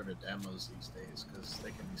any sort of demos these days, because they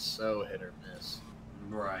can be so hit or miss.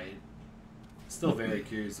 Right. Still very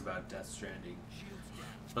curious about Death Stranding.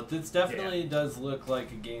 But this definitely does look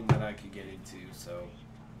like a game that I could get into, so...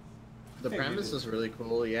 The premise is really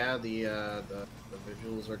cool. Yeah, the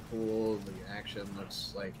visuals are cool. The action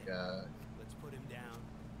looks like, Let's put him down.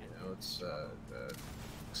 you know, it's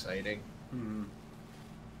exciting. Mm-hmm.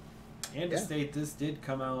 And to state, this did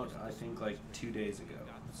come out, I think, like 2 days ago.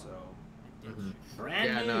 So,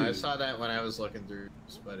 brand new. No, I saw that when I was looking through,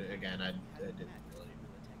 but again, I didn't really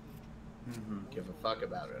give a fuck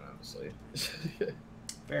about it, honestly.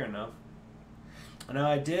 Fair enough. Now,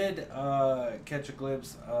 I did catch a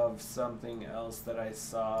glimpse of something else that I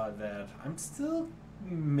saw that I'm still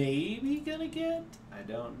maybe gonna get. I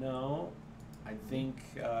don't know. I think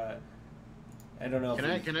I don't know.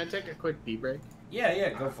 Can I take a quick pee break? Yeah,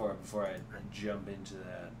 go for it before I jump into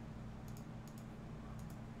that.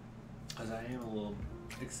 Because I am a little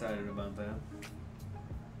excited about that.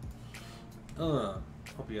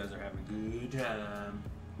 Hope you guys are having a good time.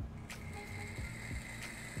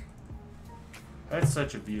 That's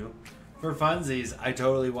such a view. For funsies, I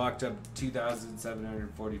totally walked up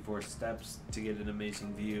 2,744 steps to get an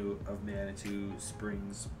amazing view of Manitou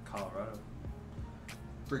Springs, Colorado.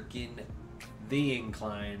 Freaking the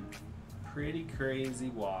incline. Pretty crazy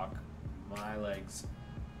walk. My legs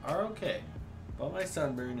are okay, but my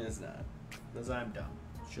sunburn is not. Because I'm dumb.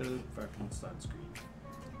 Should have fucking sunscreen.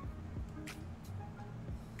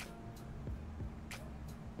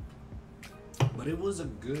 But it was a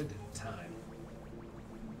good time.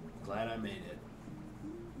 Glad I made it.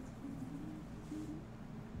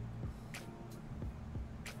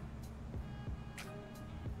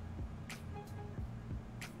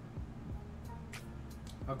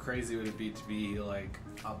 How crazy would it be to be like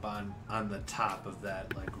up on the top of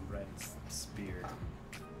that like red spear?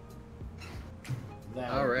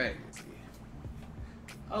 All right.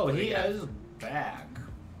 Oh, he is back.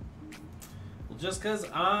 Well, just because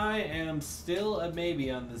I am still a maybe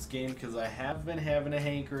on this game, because I have been having a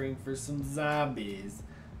hankering for some zombies,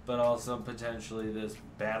 but also potentially this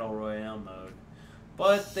battle royale mode.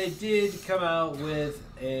 But they did come out with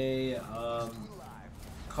a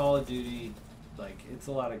Call of Duty, like it's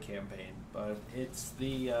a lot of campaign, but it's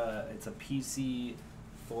it's a PC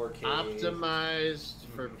 4K optimized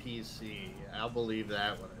for PC. I'll believe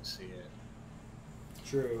that when I see it.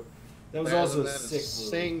 True. That was also a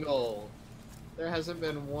sick movie. There hasn't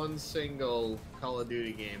been one single Call of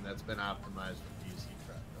Duty game that's been optimized for PC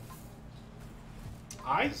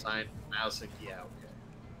correctly. Signed mouse and key out.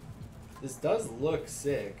 This does look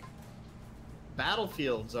sick.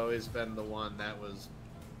 Battlefield's always been the one that was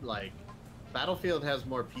like, Battlefield has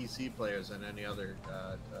more PC players than any other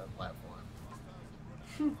platform.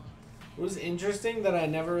 It was interesting that I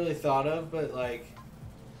never really thought of, but like,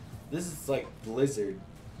 this is like Blizzard,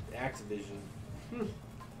 Activision.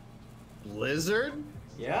 Blizzard?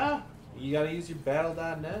 Yeah, you gotta use your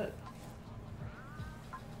Battle.net.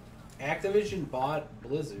 Activision bought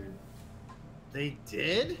Blizzard. They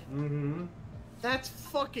did? Mm-hmm. That's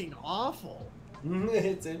fucking awful.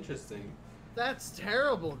 It's interesting. That's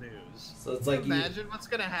terrible news. So it's Can like you imagine what's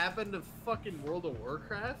gonna happen to fucking World of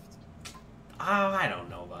Warcraft? Oh, I don't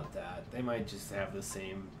know about that. They might just have the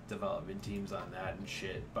same development teams on that and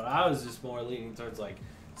shit. But I was just more leaning towards like,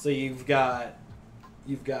 so you've got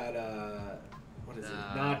what is it?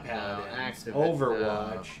 Not Paladins.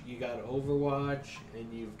 Overwatch. No. You got Overwatch,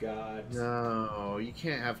 and you've got. No, you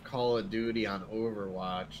can't have Call of Duty on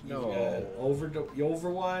Overwatch. No.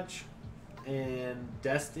 Overwatch, and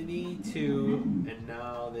Destiny 2, and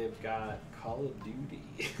now they've got Call of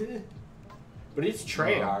Duty. But it's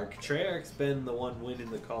Treyarch. Treyarch's been the one winning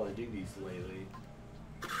the Call of Duties lately.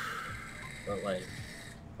 But like,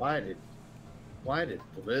 why did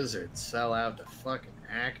Blizzard sell out to fucking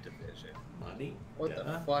Activision? Money. What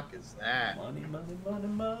the fuck is that? Money, money, money,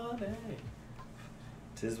 money.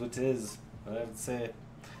 Tis what tis. I have to say.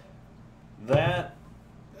 That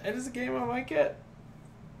is a game I might get.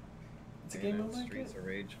 It's a game I might Streets get. of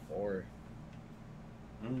Rage 4.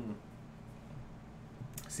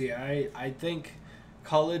 See, I think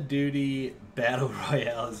Call of Duty Battle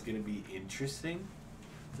Royale is going to be interesting,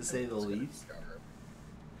 to say the least.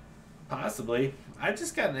 Possibly. I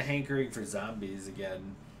just got a hankering for zombies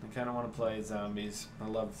again. I kind of want to play zombies. I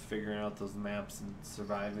love figuring out those maps and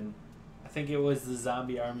surviving. I think it was the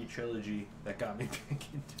Zombie Army trilogy that got me back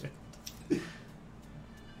into it.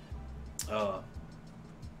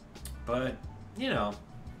 But, you know,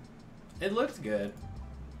 it looked good.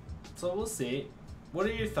 So we'll see. What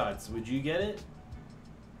are your thoughts? Would you get it?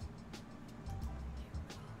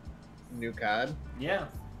 New COD? Yeah.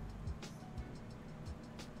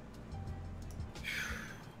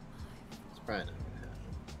 It's probably not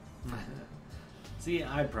gonna happen. See,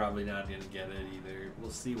 I'm probably not gonna get it either. We'll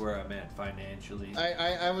see where I'm at financially.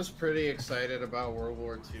 I was pretty excited about World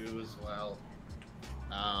War II as well.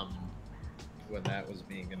 When that was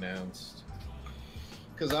being announced,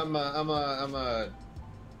 because I'm a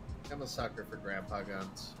sucker for grandpa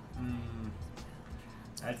guns.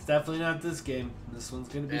 That's definitely not this game. This one's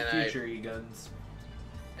gonna be future guns.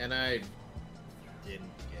 And I didn't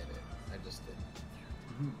get it. I just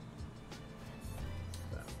didn't.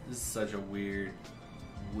 So. This is such a weird.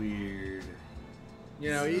 You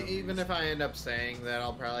know, even if I end up saying that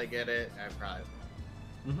I'll probably get it, I probably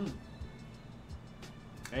won't.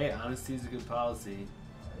 Hey, honesty is a good policy.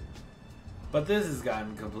 But this has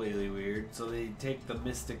gotten completely weird. So they take the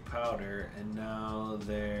Mystic Powder, and now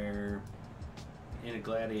they're in a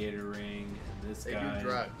gladiator ring, and this guy... They do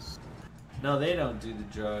drugs. No, they don't do the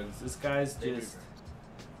drugs. This guy's just...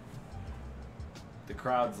 The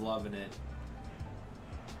crowd's loving it.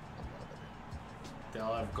 They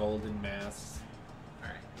all have golden masks.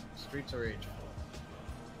 Alright, Streets of Rage 4.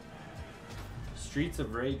 Streets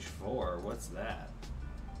of Rage 4? What's that?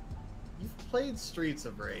 You've played Streets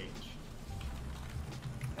of Rage.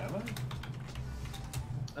 Have I?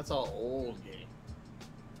 That's all old game.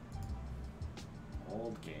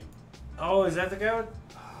 Old game. Oh, is that the guy with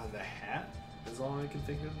the hat? Is all I can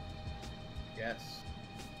think of? Yes.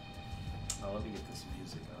 Oh, let me get this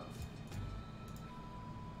music off.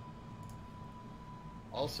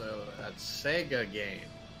 Also, a Sega game.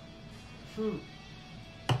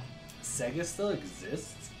 Sega still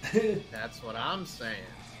exists? That's what I'm saying.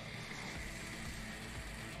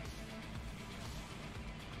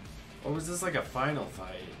 Or was this like a Final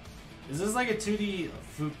Fight? Is this like a 2D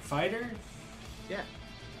fighter? Yeah.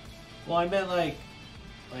 Well, I meant like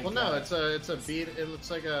well, no, it's a beat. It looks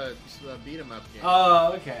like a beat 'em up game.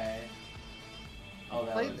 Oh, okay. Oh,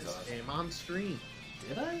 that played was this awesome. game on stream.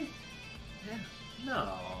 Did I? Yeah.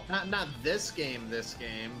 No. Not this game,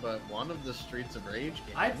 but one of the Streets of Rage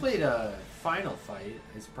games. I played a Final Fight.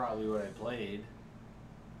 Is probably what I played.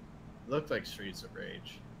 Looked like Streets of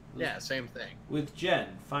Rage. Yeah, same thing. With Jen,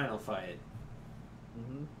 Final Fight.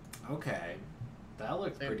 Mm-hmm. Okay. That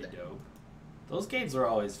looked Same pretty thing. dope. Those games are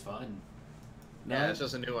always fun. Yeah, it's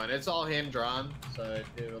just a new one. It's all hand drawn, so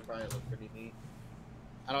it'll probably look pretty neat.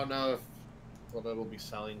 I don't know what it'll be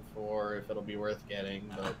selling for, if it'll be worth getting,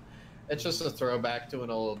 but it's just a throwback to an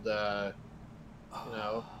old,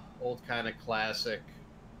 old kind of classic.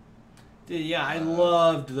 Dude, yeah, I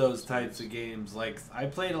loved those types of games. Like, I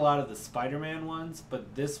played a lot of the Spider-Man ones,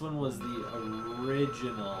 but this one was the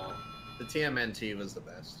original. The TMNT was the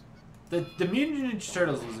best. The Mutant Ninja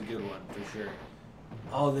Turtles was a good one, for sure.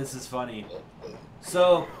 Oh, this is funny.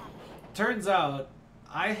 So, turns out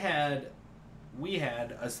this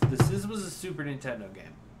was a Super Nintendo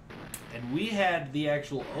game, and we had the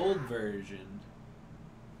actual old version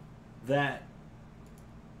that,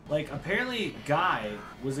 like, apparently Guy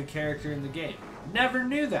was a character in the game. Never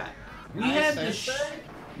knew that. We had the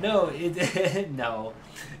no, it no.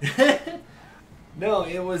 No,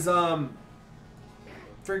 it was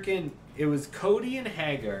freaking it was Cody and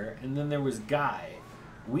Hagar, and then there was Guy.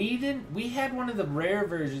 We had one of the rare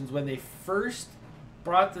versions when they first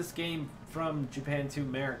brought this game from Japan to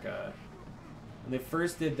America. When they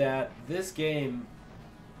first did that, this game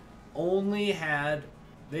only had,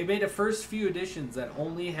 they made the first few editions that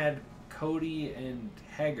only had Cody and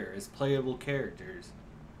Hagar as playable characters.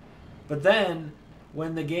 But then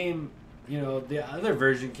when the game, the other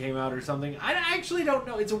version came out or something, I actually don't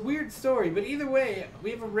know. It's a weird story, but either way,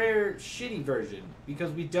 we have a rare shitty version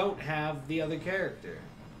because we don't have the other character.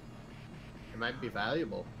 It might be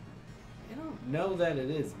valuable. I don't know that it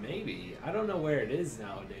is. Maybe. I don't know where it is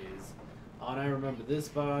nowadays. Oh, and I remember this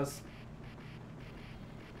boss.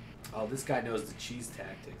 Oh, this guy knows the cheese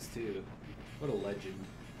tactics, too. What a legend.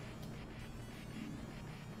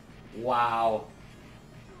 Wow.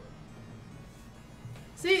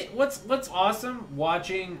 See, what's awesome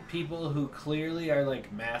watching people who clearly are,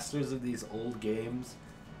 like, masters of these old games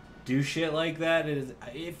do shit like that is,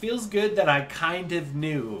 it feels good that I kind of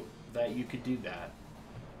knew that you could do that.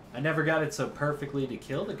 I never got it so perfectly to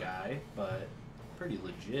kill the guy, but pretty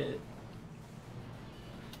legit.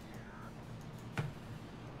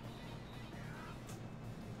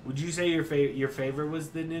 Would you say your favorite was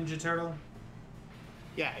the Ninja Turtle?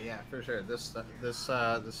 Yeah, for sure. This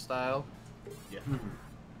style. Yeah.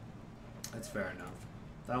 That's fair enough.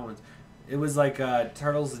 That one's. It was like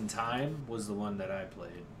Turtles in Time was the one that I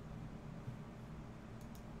played.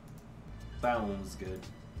 That one was good.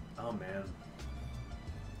 Oh man.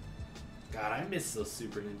 God, I miss those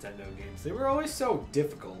Super Nintendo games. They were always so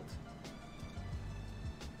difficult.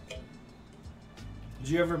 Did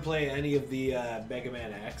you ever play any of the Mega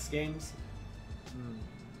Man X games?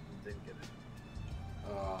 Didn't get it.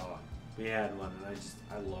 Oh, we had one, and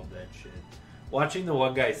I love that shit. Watching the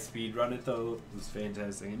one guy speedrun it, though, was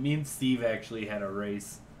fantastic. Me and Steve actually had a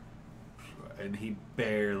race, and he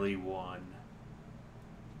barely won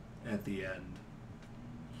at the end.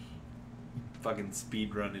 Fucking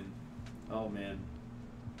speedrunning. Oh, man.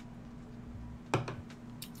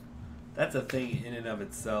 That's a thing in and of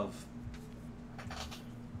itself.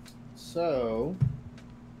 So,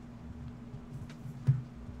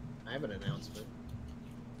 I have an announcement.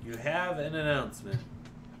 You have an announcement.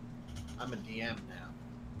 I'm a DM now.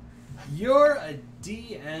 You're a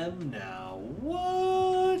DM now.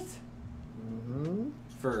 What? Mm-hmm.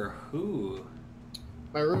 For who?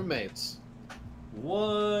 My roommates.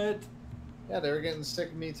 What? Yeah, they were getting sick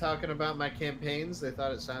of me talking about my campaigns. They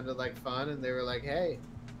thought it sounded like fun, and they were like, hey,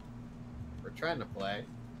 we're trying to play.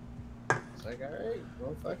 It's like, all right,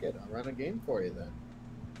 well, fuck it. I'll run a game for you then.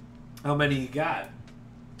 How many you got?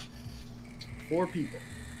 4 people.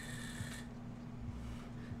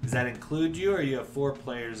 Does that include you, or you have 4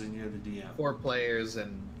 players and you're the DM? 4 players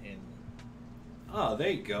and Oh, there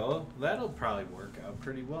you go. That'll probably work out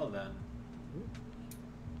pretty well then.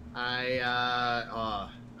 I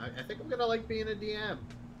think I'm gonna like being a DM.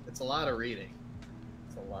 It's a lot of reading.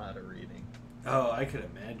 Oh, I could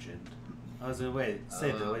imagine. I was gonna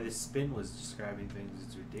say the way the spin was describing things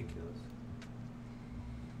is ridiculous.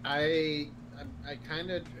 I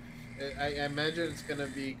imagine it's gonna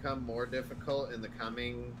become more difficult in the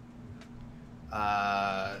coming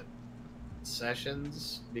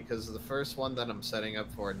sessions, because the first one that I'm setting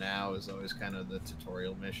up for now is always kind of the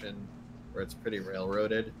tutorial mission where it's pretty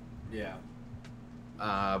railroaded. Yeah.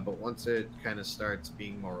 But once it kind of starts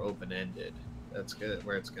being more open-ended, that's good,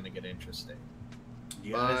 where it's gonna get interesting.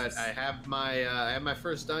 Yes. But I have my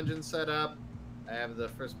first dungeon set up. I have the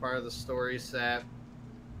first part of the story set.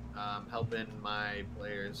 Helping my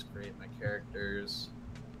players create my characters.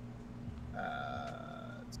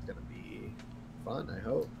 It's gonna be fun, I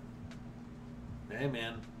hope. Hey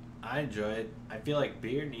man, I enjoy it. I feel like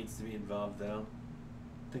beer needs to be involved though.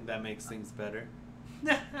 I think that makes things better.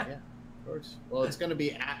 Yeah, of course. Well, it's gonna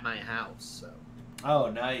be at my house, so. Oh,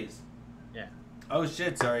 nice. Yeah. Oh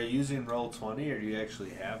shit, so are you using Roll20 or do you actually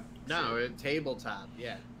have... No, tabletop,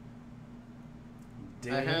 yeah.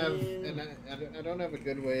 Damn. I have, and I don't have a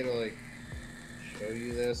good way to, like, show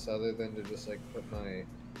you this other than to just, like, put my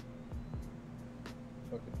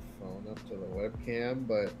fucking phone up to the webcam,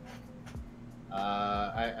 but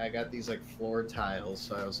I got these, like, floor tiles,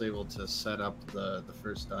 so I was able to set up the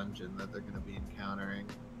first dungeon that they're going to be encountering.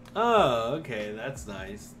 Oh, okay, that's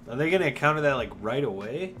nice. Are they gonna encounter that like right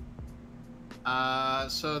away?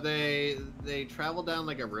 So they travel down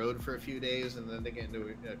like a road for a few days, and then they get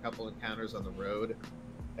into a couple encounters on the road,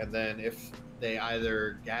 and then if they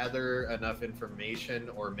either gather enough information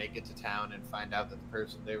or make it to town and find out that the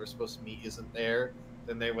person they were supposed to meet isn't there,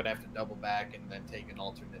 then they would have to double back and then take an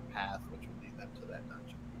alternate path, which would lead them to that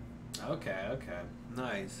dungeon. Okay,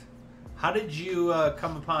 nice. How did you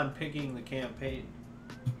come upon picking the campaign?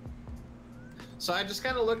 So I just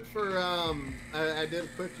kind of looked for, I did a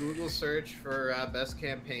quick Google search for best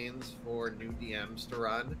campaigns for new DMs to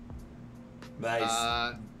run. Nice.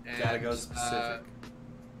 Gotta go specific.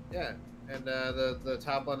 Yeah, and the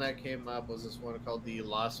top one that came up was this one called The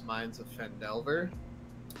Lost Mines of Fendelver.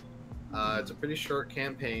 It's a pretty short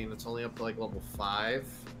campaign. It's only up to like level 5,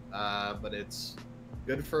 but it's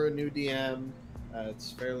good for a new DM.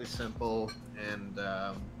 It's fairly simple, and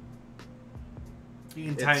you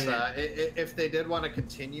can tie if they did want to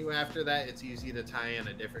continue after that, it's easy to tie in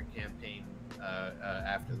a different campaign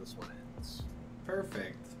after this one ends.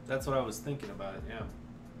 Perfect. That's what I was thinking about. Yeah.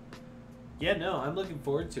 Yeah, no, I'm looking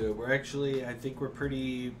forward to it. We're actually, I think we're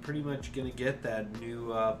pretty much gonna get that new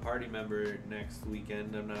party member next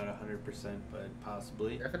weekend. I'm not 100%, but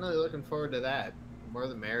possibly. Definitely looking forward to that. The more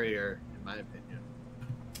the merrier, in my opinion.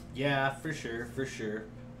 Yeah, for sure.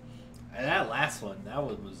 And that last one, that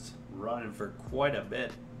one was running for quite a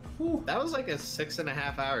bit. Whew. That was like a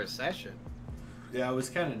 6.5 hour session. Yeah, it was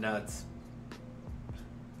kind of nuts.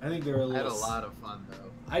 I think they were I had a lot of fun though.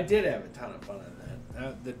 I did have a ton of fun on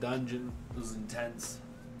that. The dungeon was intense.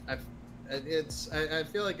 I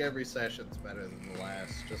feel like every session's better than the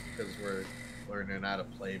last, just because we're learning how to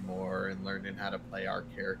play more and learning how to play our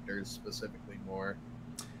characters specifically more.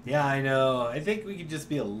 Yeah, I know. I think we could just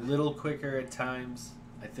be a little quicker at times.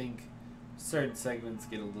 I think certain segments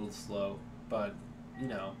get a little slow, but you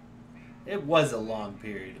know, it was a long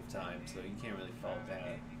period of time, so you can't really fault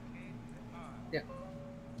that. Yeah.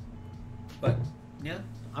 But yeah,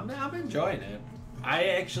 I'm enjoying it. I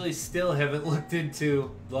actually still haven't looked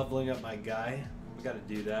into leveling up my guy. We got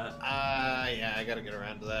to do that. Yeah, I got to get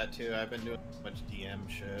around to that too. I've been doing so much DM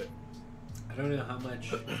shit. I don't know how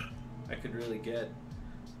much I could really get.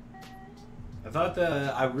 I thought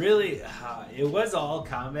it was all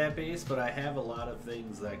combat based, but I have a lot of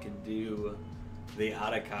things that can do the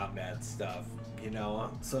out of combat stuff, you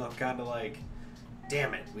know? So I'm kind of like,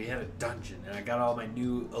 damn it, we had a dungeon and I got all my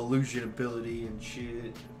new illusion ability and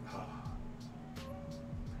shit.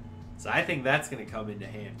 So I think that's going to come into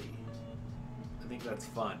handy. I think that's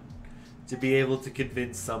fun. To be able to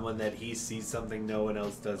convince someone that he sees something no one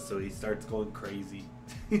else does, so he starts going crazy.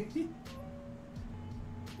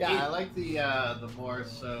 Yeah, I like the more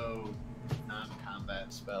so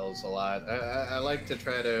non-combat spells a lot. I like to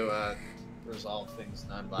try to resolve things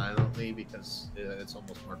non-violently because it's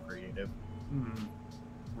almost more creative. Mm-hmm.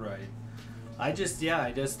 Right. I just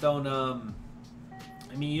don't,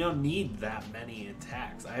 I mean, you don't need that many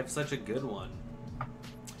attacks. I have such a good one.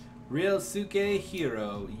 Ryosuke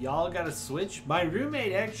Hero. Y'all got a Switch? My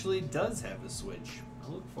roommate actually does have a Switch. I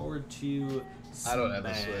look forward to Smash. I don't have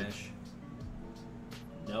a Switch.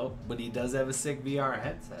 Nope, but he does have a sick VR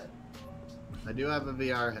headset. I do have a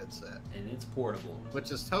VR headset. And it's portable.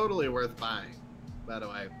 Which is totally worth buying, by the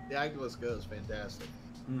way. The Oculus Go is fantastic.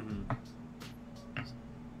 Mm-hmm.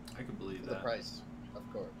 I can believe that. For the price,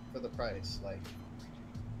 of course. For the price, like...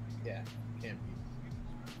 Yeah, can't be.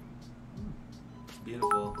 It's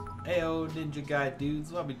beautiful. Heyo, Ninja Guy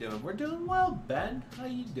dudes, what we doing? We're doing well, Ben. How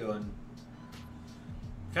you doing?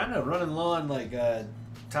 Kind of running low on like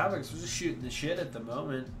topics. We're just shooting the shit at the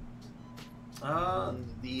moment.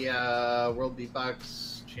 The World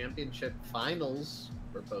Beatbox Championship finals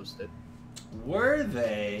were posted. Were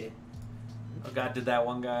they? Oh God, did that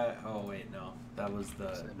one guy? Oh wait, no, that was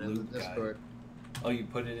the Luke guy. Oh, you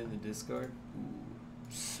put it in the Discord?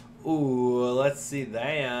 Ooh, let's see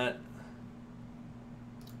that.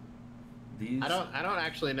 These... I don't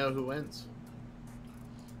actually know who wins.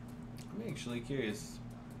 I'm actually curious.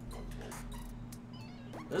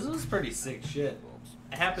 This was pretty sick shit.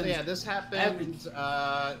 It happened. So yeah, this happened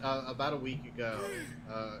about a week ago.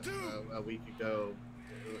 A week ago,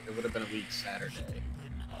 it would have been a week Saturday.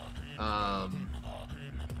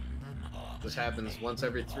 This happens once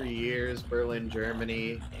every 3 years. Berlin,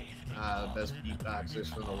 Germany. The best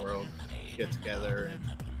beatboxers from the world get together and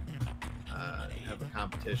have a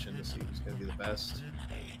competition to see who's going to be the best.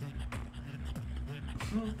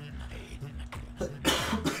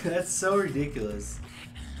 That's so ridiculous.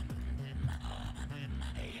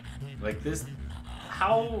 Like this,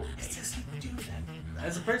 how does he do that?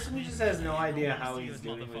 As a person who just has no idea how he's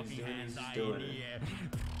doing what he's doing, he's just doing it.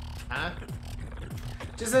 Huh?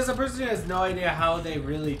 Just as a person who has no idea how they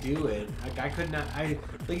really do it, like I could not,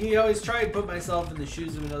 like you always try and put myself in the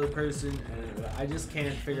shoes of another person, and I just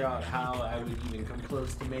can't figure out how I would even come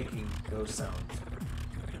close to making those sounds.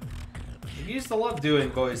 I used to love doing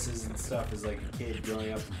voices and stuff as like a kid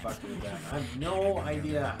growing up and fucking with that. I have no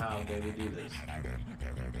idea how they would do this.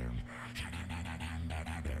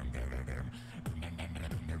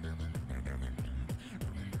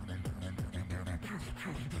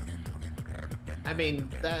 I mean,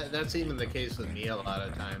 that's even the case with me a lot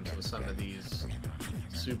of times with some of these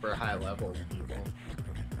super high level people.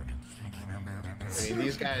 I mean,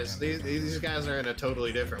 these guys are in a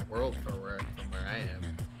totally different world from where I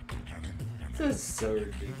am. That's so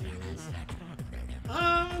ridiculous.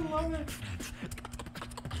 I love it.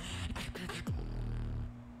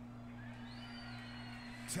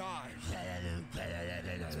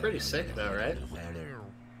 It's pretty sick though, right?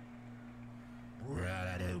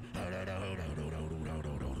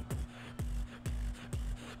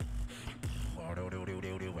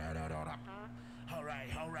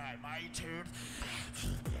 Alright, my turn.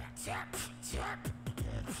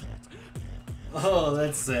 Oh,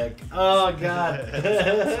 that's sick. Oh, God.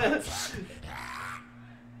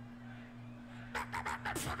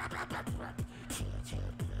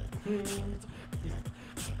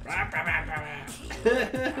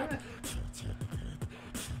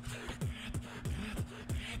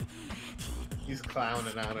 He's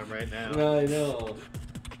clowning on him right now. I know.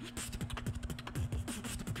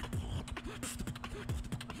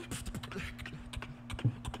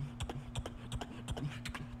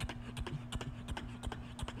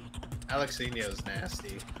 Alexinho's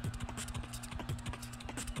nasty.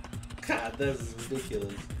 God, this is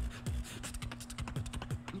ridiculous.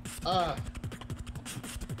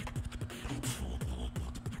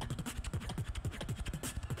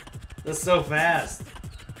 That's so fast.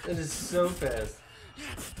 That is so fast.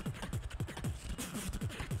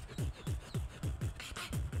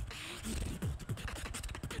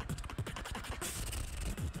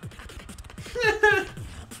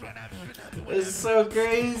 This is so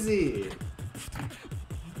crazy.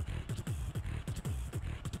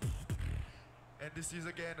 And this is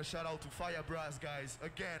again a shout out to Fire Brass, guys.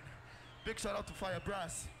 Again, big shout out to Fire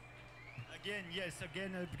Brass. Again, yes,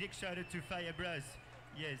 again a big shout out to Fire Brass.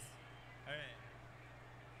 Yes. Alright.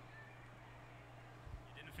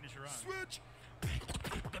 You didn't finish your round. Switch!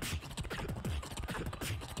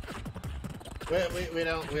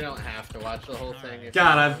 We don't have to watch the whole thing.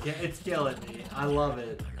 God, it's killing me. I love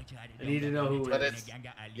it. I need to know who But it it's is.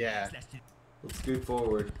 yeah. Let's scoot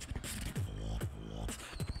forward.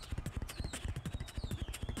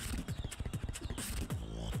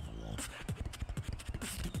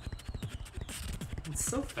 It's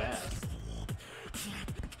so fast.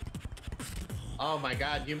 Oh my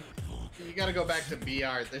God, you gotta go back to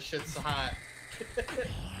BR. This shit's hot.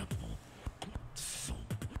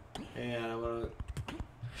 And I'm gonna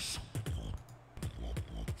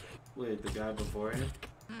wait. The guy before him.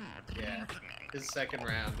 Yeah, his second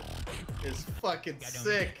round is fucking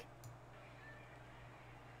sick.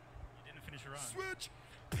 You didn't finish your round. Switch!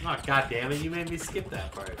 Oh, God damn it, you made me skip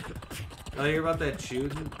that part. Oh, you're about that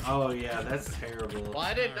shooting? Oh, yeah, that's terrible. Well,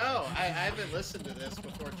 I didn't know. I haven't listened to this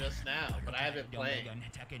before just now, but I haven't played.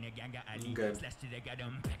 Okay.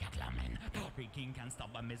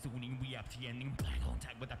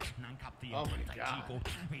 Oh my God. Oh,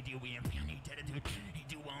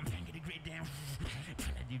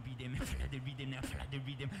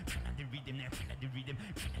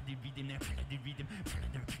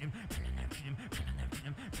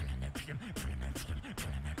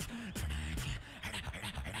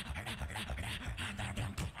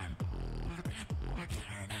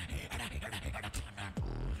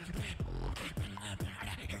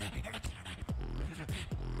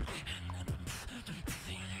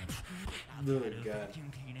 God.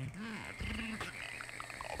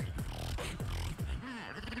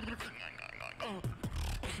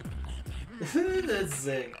 That's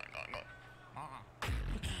sick.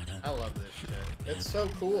 I love this shit. It's so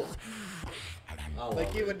cool.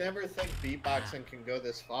 Like you would never think beatboxing can go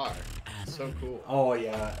this far. It's so cool. Oh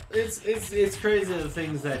yeah, it's crazy the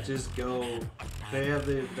things that just go. They have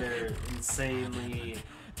their insanely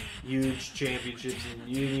huge championships, and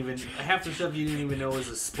you didn't even half the stuff you didn't even know was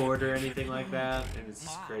a sport or anything like that, and it's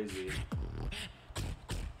just crazy.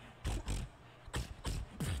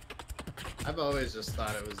 I've always just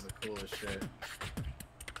thought it was the coolest shit.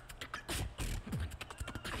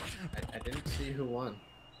 I didn't see who won.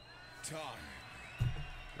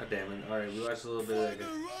 God damn it! All right, we watched a little bit of that.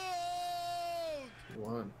 Who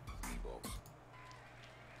won?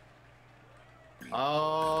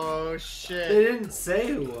 Oh shit! They didn't say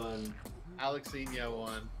who won. Alexinho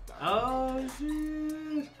won. Oh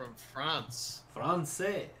shit! From France.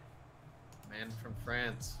 Francais. Man from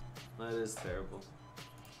France. That is terrible.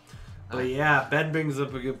 But yeah, Ben brings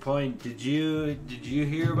up a good point. Did you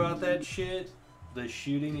hear about that shit? The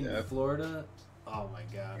shooting in Florida? Oh my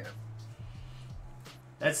god. Yeah.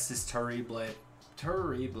 That's just terrible.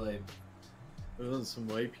 Terrible. Well, some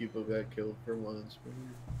white people got killed for once.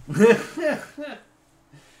 I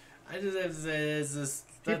just have to say, it's just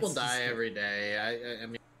People die every day.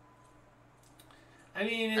 I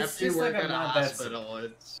mean, it's after just you work like at I'm a not hospital,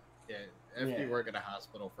 it's after Yeah. you work at a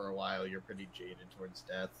hospital for a while, you're pretty jaded towards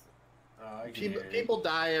death. I can hear you. People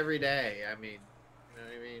die every day. I mean, you know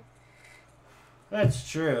what I mean? That's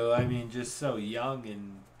true. I mean, just so young,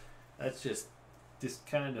 and that's just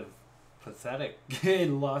kind of pathetic. He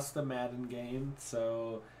lost the Madden game,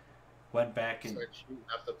 so went back and Start shooting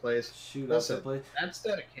up the place. shoot Listen, up the place. That's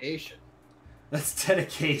dedication. That's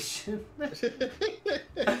dedication.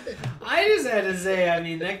 I just had to say, I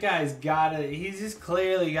mean, that guy's he's just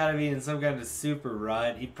clearly gotta be in some kind of super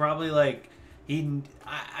rut. He probably I'm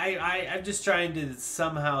just trying to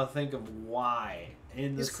somehow think of why.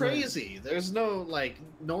 He's crazy. There's no,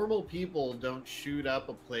 normal people don't shoot up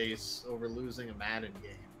a place over losing a Madden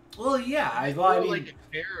game. Well, yeah, I Or mean, like a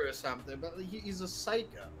terror or something, but he's a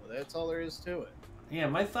psycho. That's all there is to it. yeah,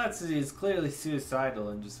 my thoughts is he's clearly suicidal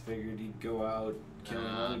and just figured he'd go out killing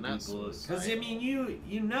other not people. Because I suicidal. mean,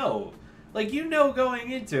 you know going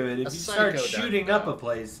into it, if A you start psycho shooting doesn't up know. a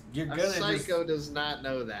place, you're A gonna just psycho does not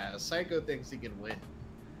know that. A psycho thinks he can win.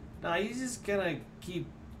 no, he's just gonna keep.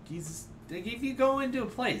 He's like, if you go into a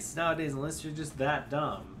place nowadays, unless you're just that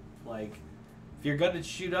dumb, like if you're gonna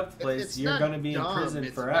shoot up the place, It's you're not gonna be dumb, in prison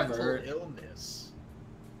it's forever. mental illness.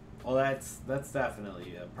 Well, that's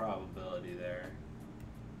definitely a probability there.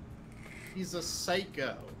 He's a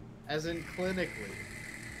psycho, as in clinically.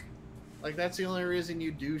 Like, that's the only reason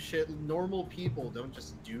you do shit. Normal people don't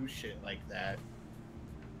just do shit like that.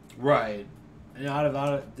 Right. And out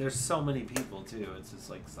of there's so many people too. It's just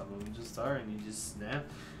like some of them just are, and you just snap.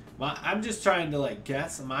 I'm just trying to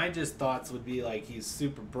guess. My just thoughts would be he's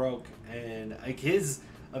super broke, and his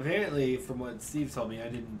apparently from what Steve told me, I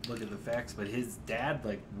didn't look at the facts, but his dad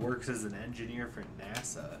works as an engineer for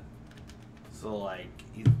NASA. So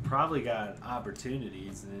he's probably got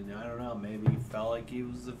opportunities, and I don't know, maybe he felt like he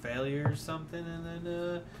was a failure or something, and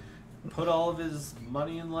then put all of his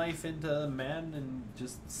money in life into Madden and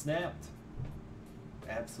just snapped.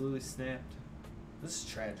 Absolutely snapped. This is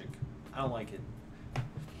tragic. I don't like it.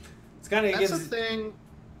 It's kind of That's the thing.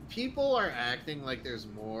 People are acting like there's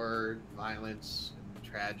more violence and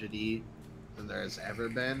tragedy than there has ever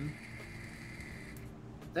been.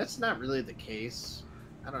 That's not really the case.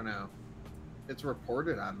 I don't know. It's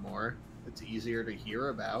reported on more. It's easier to hear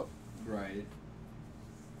about. Right.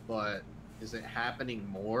 But is it happening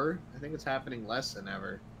more? I think it's happening less than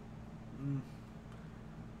ever.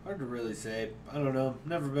 Hard to really say. I don't know.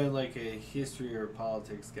 Never been a history or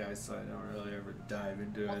politics guy, so I don't really ever dive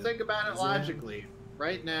into it. Well, think about it logically.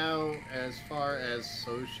 Right now, as far as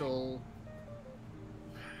social...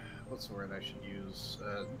 What's the word I should use?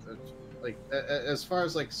 As far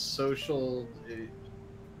as social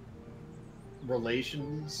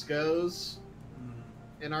relations goes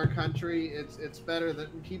in our country, it's better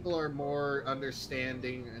that people are more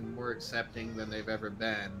understanding and more accepting than they've ever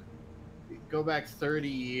been. Go back 30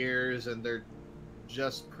 years and they're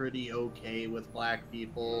just pretty okay with black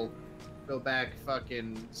people. Go back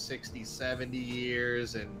fucking 60, 70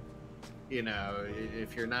 years and,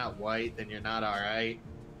 if you're not white, then you're not alright.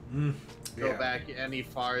 Go back any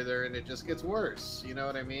farther and it just gets worse. You know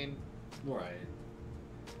what I mean? Right.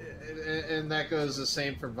 And that goes the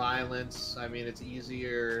same for violence. I mean, it's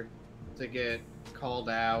easier to get called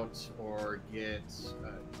out or get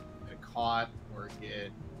caught or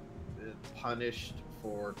get punished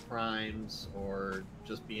for crimes or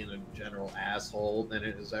just being a general asshole than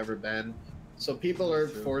it has ever been. So people are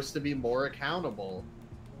forced to be more accountable.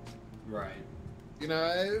 Right.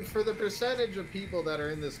 For the percentage of people that are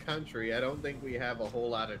in this country, I don't think we have a whole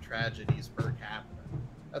lot of tragedies per capita.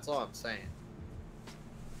 That's all I'm saying.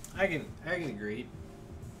 I can agree.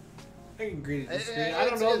 I can agree to disagree. I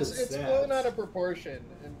don't know this. It's blown out of proportion,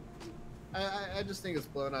 and I just think it's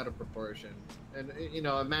blown out of proportion. And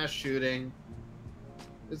a mass shooting,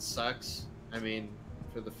 it sucks. I mean,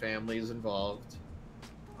 for the families involved.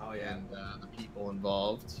 Oh yeah. And the people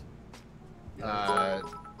involved. Yeah.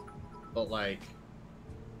 But I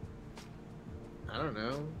don't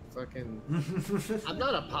know. Fucking. I'm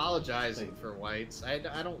not apologizing for whites. I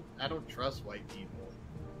don't trust white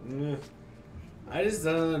people. I just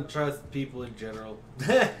don't trust people in general.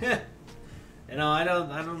 You know, I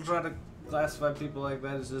don't try to classify people like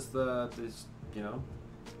that. It's just this, you know,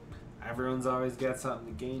 everyone's always got something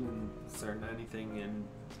to gain in certain anything, and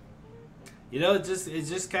you know, it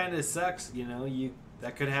just kind of sucks. You know,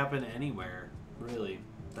 that could happen anywhere, really.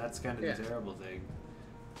 That's kind of the terrible thing.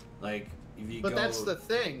 Like, if you but that's the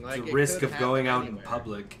thing. Like, the risk of going out in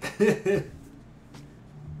public.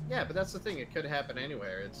 Yeah, but that's the thing. It could happen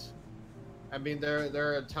anywhere. I mean, there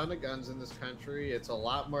are a ton of guns in this country. It's a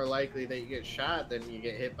lot more likely that you get shot than you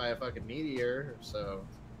get hit by a fucking meteor. So,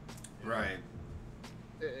 right.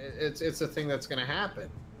 It's a thing that's gonna happen.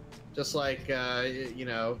 Just like you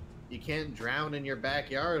know, you can't drown in your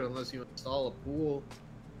backyard unless you install a pool.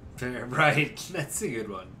 Right. That's a good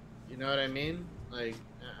one. You know what I mean? Like,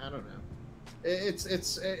 I don't know.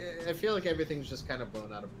 I feel like everything's just kind of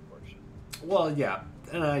blown out of proportion. Well, yeah,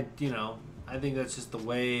 and I think that's just the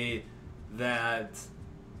way that,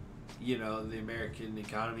 you know, the American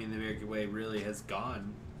economy and the American way really has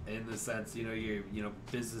gone, in the sense, you know,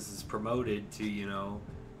 business is promoted to, you know,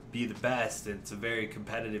 be the best, and it's a very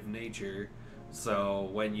competitive nature. So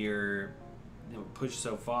when you're, you know, pushed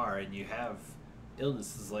so far and you have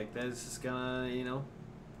illnesses like that, it's just gonna, you know,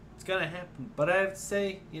 it's gonna happen. But I have to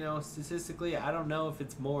say, you know, statistically, I don't know if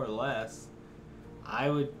it's more or less.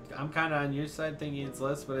 I'm kind of on your side thinking it's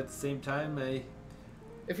less, but at the same time,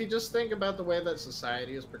 if you just think about the way that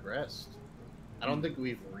society has progressed, I don't think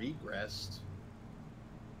we've regressed.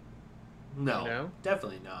 No, you know?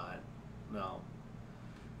 Definitely not. No.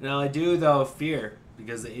 No, I do, though, fear,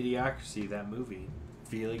 because of Idiocracy, that movie.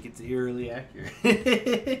 Feel like it's eerily accurate.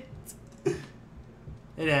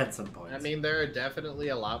 It had some points. I mean, there are definitely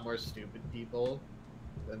a lot more stupid people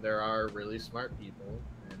than there are really smart people,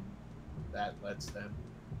 and that lets them,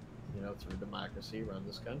 you know, through democracy, run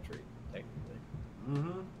this country, technically.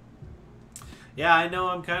 Mm-hmm. Yeah, I know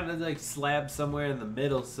I'm kind of like slabbed somewhere in the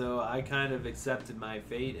middle, so I kind of accepted my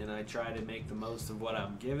fate, and I try to make the most of what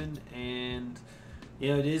I'm given, and, you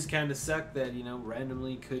know, it is kind of suck that, you know,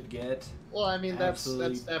 randomly could get... Well, I mean, that's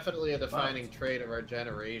definitely a defining trait of our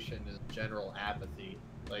generation, is general apathy.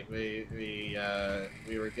 Like, we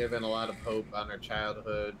were given a lot of hope on our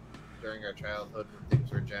childhood, during our childhood, when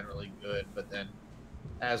things were generally good, but then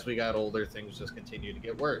as we got older, things just continued to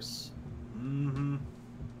get worse. Mm-hmm.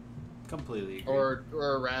 Completely agree. Or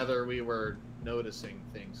rather, we were noticing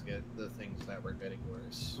the things that were getting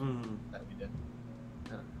worse that we didn't.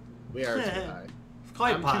 We are too high.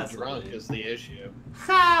 Quite possibly. Too drunk is the issue.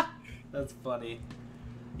 Ha! That's funny.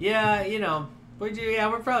 Yeah, you know, we're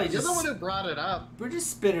probably just... You're the one who brought it up. We're just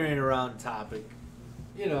spinning around topic.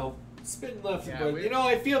 You know, spitting left and right. You know,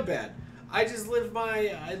 I feel bad. I just live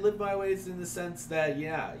my ways in the sense that,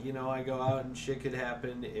 yeah, you know, I go out and shit could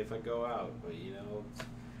happen if I go out. But, you know,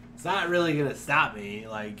 it's not really going to stop me.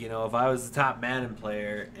 Like, you know, if I was the top Madden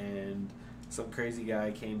player and some crazy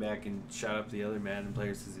guy came back and shot up the other Madden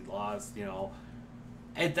players because he lost, you know,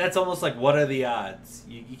 that's almost like, what are the odds?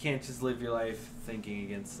 You can't just live your life thinking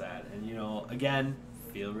against that. And, you know, again,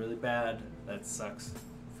 feel really bad. That sucks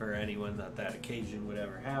for anyone that occasion would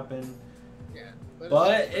ever happen. Yeah.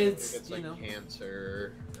 But it's like, you know,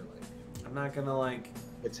 cancer, or like, I'm not gonna like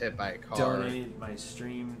it's hit by a car. Donate my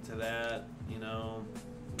stream to that, you know.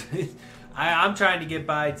 I'm trying to get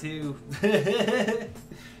by too.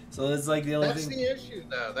 So it's like the only That's thing. the issue,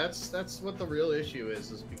 though. That's what the real issue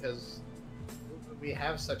is because we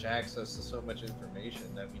have such access to so much information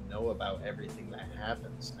that we know about everything that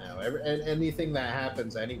happens now. And anything that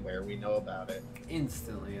happens anywhere, we know about it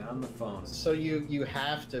Instantly on the phone. So you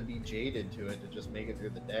have to be jaded to it to just make it through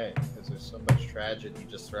the day, because there's so much tragedy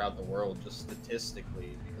just throughout the world, just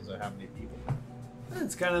statistically, because of how many people.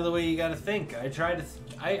 That's kind of the way you got to think. I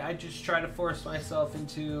just try to force myself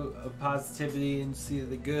into a positivity and see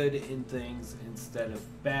the good in things instead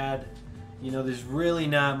of bad. You know, there's really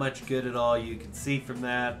not much good at all you can see from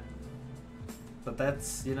that. But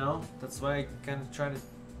that's, you know, that's why I kind of try to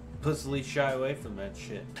pussily shy away from that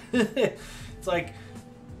shit. It's like,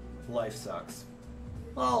 life sucks.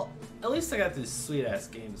 Well, at least I got these sweet-ass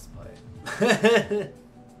games to play.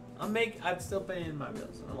 I'm still paying my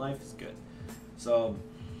bills, and life is good. So,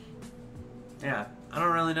 yeah, I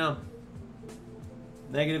don't really know.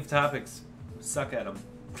 Negative topics. Suck at them.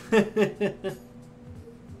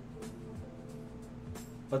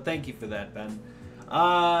 But thank you for that, Ben.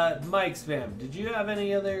 Mike Spam, did you have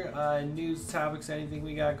any other news topics, anything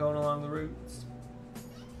we got going along the routes?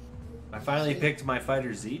 I finally picked my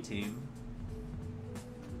Fighter Z team.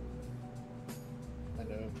 I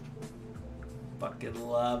know. Fucking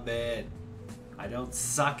love it. I don't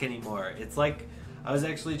suck anymore. It's like I was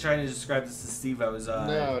actually trying to describe this to Steve. I was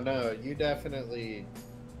No, you definitely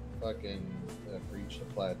fucking reached the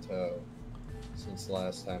plateau since the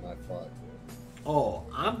last time I fought you. Oh,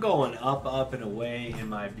 I'm going up, up, and away in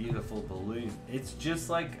my beautiful balloon. It's just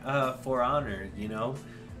like For Honor, you know?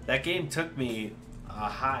 That game took me a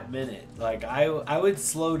hot minute. Like, I would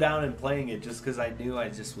slow down in playing it just because I knew I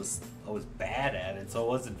was bad at it, so it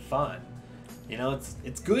wasn't fun. You know,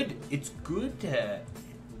 it's good. It's good to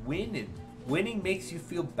win, and winning makes you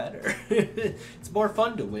feel better. It's more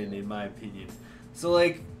fun to win, in my opinion. So,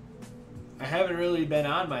 like, I haven't really been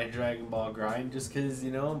on my Dragon Ball grind just because, you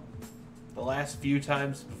know, the last few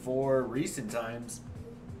times before recent times,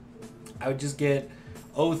 I would just get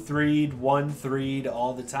 0-3'd, 1-3'd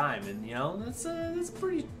all the time, and you know that's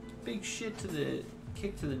pretty big shit to the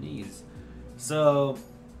kick to the knees. So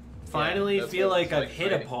finally, feel like I've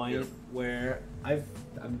hit a point where I'm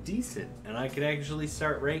decent and I can actually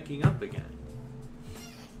start ranking up again.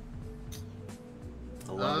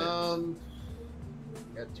 I love it.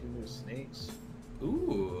 Got 2 new snakes.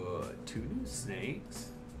 Ooh, 2 new snakes.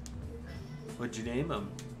 What'd you name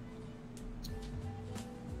them?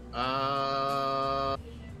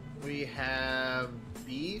 We have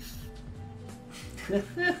Beef.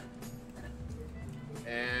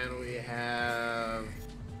 And we have...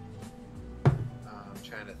 I'm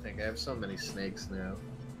trying to think. I have so many snakes now.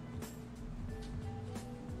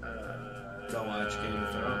 Don't watch Game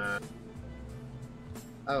of Thrones.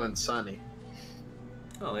 Oh, and Sunny.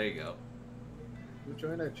 Oh, there you go. Who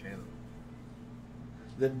joined our channel?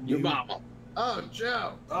 Your mama. Oh,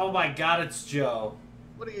 Joe. Oh my God, it's Joe.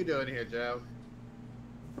 What are you doing here, Joe?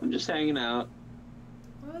 I'm just hanging out.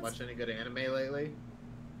 Watch any good anime lately?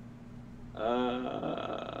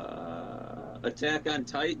 Attack on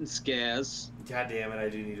Titan Skaz. God damn it, I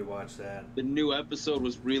do need to watch that. The new episode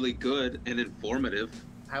was really good and informative.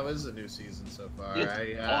 How is the new season so far? It's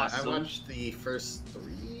I awesome. watched the first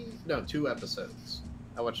 2 episodes.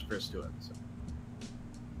 I watched the first 2 episodes.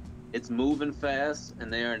 It's moving fast,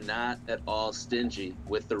 and they are not at all stingy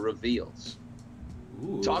with the reveals.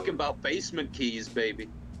 Ooh. Talking about basement keys, baby.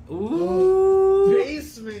 Ooh.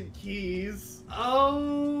 Basement keys.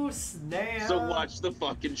 Oh, snap. So watch the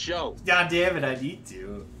fucking show. God damn it, I need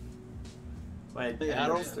to. I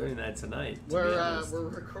don't- I'm doing that tonight. to be We're honest.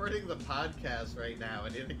 recording the podcast right now.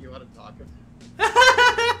 Anything you want to talk about?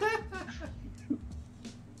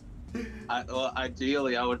 Well,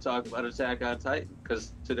 ideally, I would talk about Attack on Titan,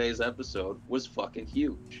 because today's episode was fucking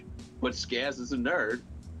huge. But Skaz is a nerd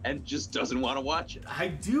and just doesn't want to watch it. I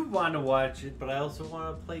do want to watch it, but I also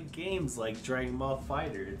want to play games like Dragon Ball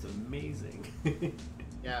Fighter. It's amazing.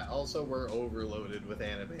 Yeah, also we're overloaded with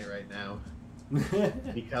anime right now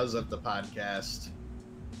because of the podcast.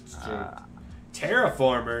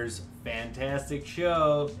 Terraformers, fantastic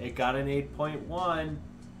show. It got an 8.1.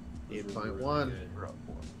 8.1.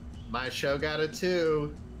 My show got a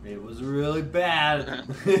 2. It was really bad.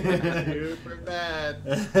 Super bad.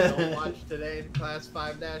 Don't watch today in Class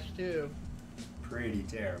 5-2. Pretty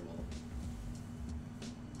terrible.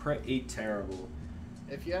 Pretty terrible.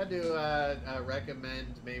 If you had to recommend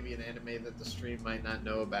maybe an anime that the stream might not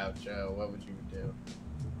know about, Joe, what would you do?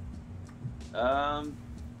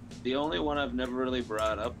 The only one I've never really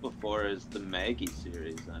brought up before is the Maggie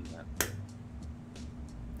series on Netflix.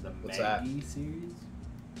 The What's that? Maggie series?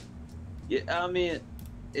 Yeah, I mean,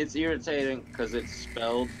 it's irritating because it's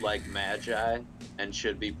spelled like Magi and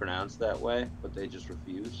should be pronounced that way, but they just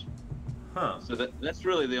refuse. Huh. So that's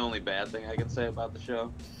really the only bad thing I can say about the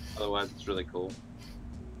show. Otherwise, it's really cool.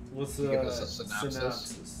 What's Give us a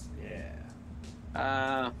synopsis. Yeah.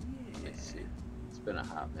 Let me see. It's been a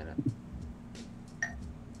hot minute.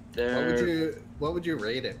 What would you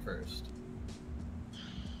rate it first?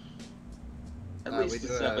 At least we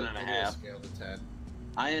a do 7.5. a scale to 10.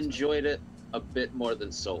 I enjoyed it a bit more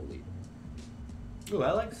than Soul Eater. Ooh,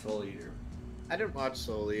 I like Soul Eater. I didn't watch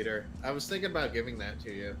Soul Eater. I was thinking about giving that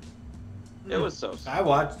to you. It was so I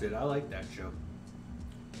watched it. I like that show.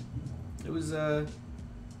 It was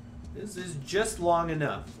this is just long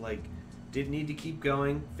enough. Like, didn't need to keep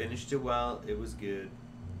going. Finished it well. It was good.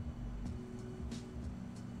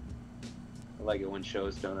 I like it when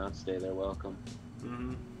shows don't outstay their welcome.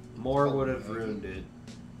 Mm-hmm. More would have ruined it. It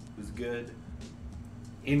was good.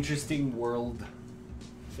 Interesting world.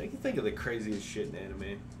 I can think of the craziest shit in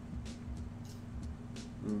anime.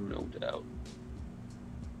 No doubt.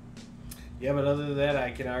 Yeah, but other than that,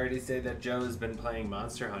 I can already say that Joe has been playing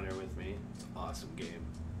Monster Hunter with me. It's an awesome game.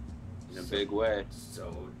 In a big way.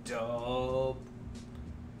 So dope.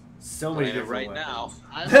 So many Playing it different right weapons. now.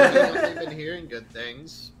 I've only been hearing good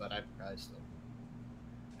things, but I'd probably still.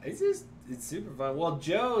 It's just It's super fun. Well,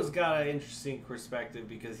 Joe's got an interesting perspective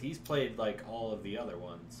because he's played like all of the other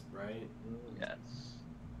ones, right? Yes.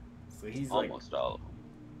 So he's almost all of them.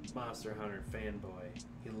 Monster Hunter fanboy.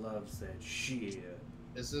 He loves that shit.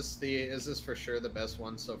 Is this for sure the best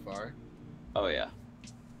one so far? Oh yeah.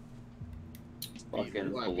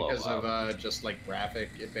 Fucking blow because up. of just like graphic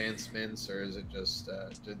advancements, or is it just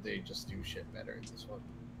did they just do shit better in this one?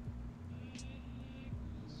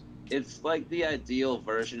 It's like the ideal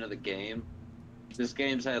version of the game. This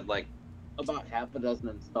game's had like about half a dozen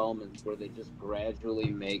installments where they just gradually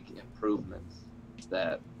make improvements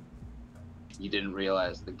that you didn't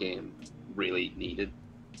realize the game really needed.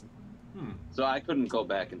 So I couldn't go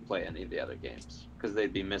back and play any of the other games because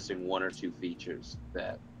they'd be missing one or two features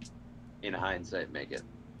that, in hindsight, make it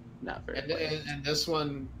not very playable. And this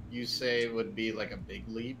one, you say, would be like a big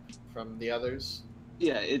leap from the others?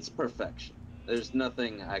 Yeah, it's perfection. There's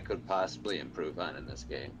nothing I could possibly improve on in this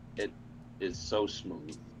game. It is so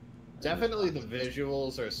smooth. Definitely the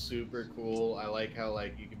visuals are super cool. I like how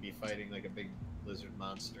like you can be fighting like a big lizard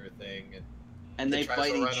monster thing, and they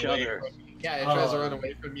fight each other. Yeah, it tries to run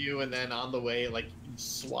away from you, and then on the way, like,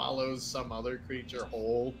 swallows some other creature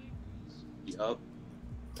whole. Yup.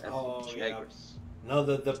 Yeah. No,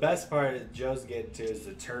 the best part that Joe's getting to is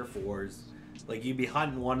the turf wars. Like, you'd be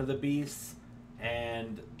hunting one of the beasts,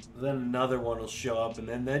 and then another one will show up, and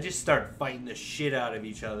then they just start fighting the shit out of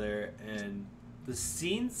each other, and the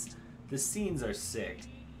scenes are sick.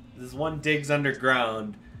 This one digs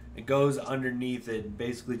underground, it goes underneath it and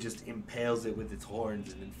basically just impales it with its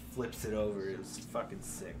horns and then flips it over. It was fucking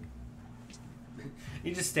sick.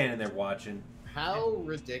 You're just standing there watching. How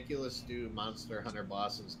ridiculous do Monster Hunter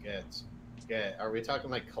bosses get? Are we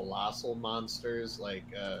talking like colossal monsters like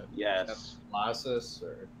yes, Colossus,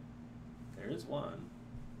 or there is one?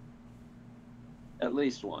 At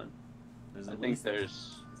least one. I think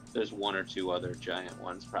there's one or two other giant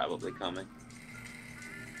ones probably coming.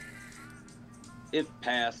 If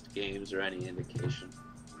past games are any indication.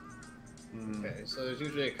 Okay, so there's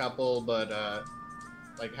usually a couple, but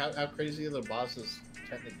like how crazy are the bosses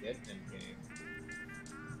tend to get in game?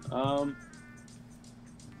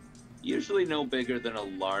 Usually no bigger than a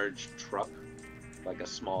large truck, like a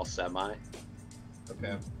small semi.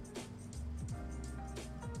 Okay.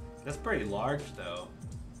 That's pretty large, though.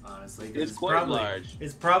 Honestly, it's quite large.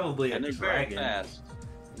 It's probably and a they're dragon. Very fast.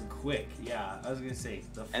 And quick, yeah. I was gonna say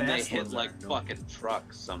the fast and they hit ones like are fucking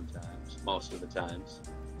trucks sometimes, most of the times.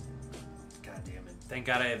 God damn it! Thank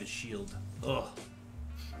God I have a shield. Ugh.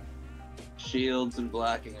 Shields and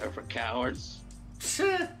blocking are for cowards.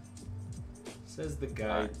 Says the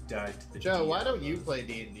guy who died to the Joe, DM. why don't you play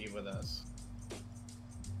D&D with us?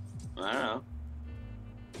 I don't know.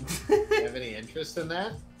 Do you have any interest in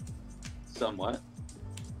that? Somewhat.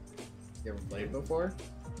 You ever played before?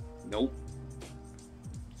 Nope.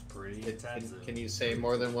 It's pretty intensive. Can you say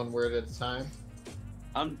more than one word at a time?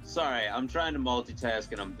 I'm sorry. I'm trying to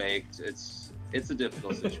multitask and I'm baked. It's a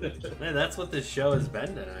difficult situation. Man, that's what this show has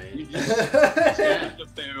been tonight. You just have to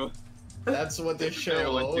bear with. That's what this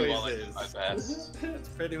show always is. That's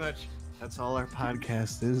pretty much. That's all our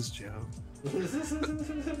podcast is, Joe.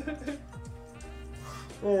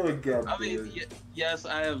 Oh god. I mean, yes,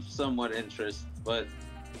 I have somewhat interest, but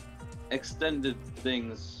extended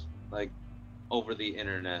things like over the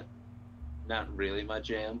internet, not really my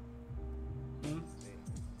jam.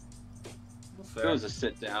 If it was a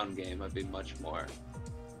sit-down game, I'd be much more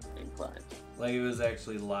inclined. Like it was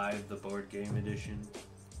actually live, the board game edition.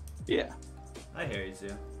 Yeah. I hear you,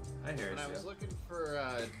 Sue. I hear you, When I was Sue. looking for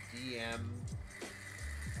DM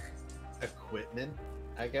equipment,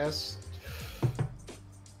 I guess,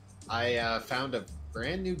 I found a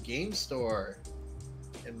brand new game store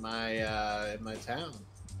in my town.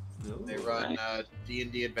 Ooh, They run nice.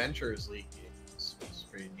 D&D Adventures League games, which is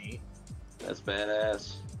pretty neat. That's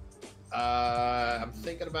badass. I'm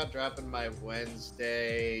thinking about dropping my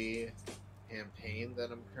Wednesday campaign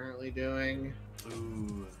that I'm currently doing.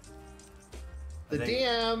 Ooh. The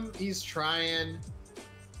DM, he's trying.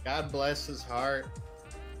 God bless his heart.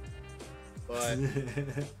 But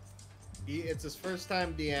it's his first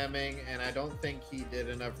time DMing, and I don't think he did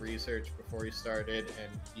enough research before he started,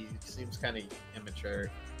 and he seems kind of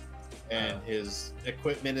immature. And his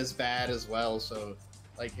equipment is bad as well, so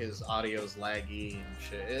like his audio's laggy and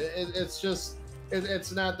shit.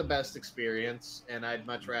 It's not the best experience, and I'd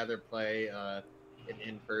much rather play an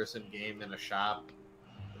in-person game in a shop,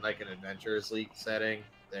 like an Adventures League setting,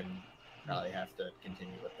 than probably have to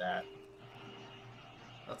continue with that.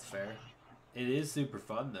 That's fair. It is super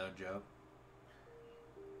fun though, Joe.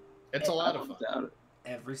 It's a lot of fun.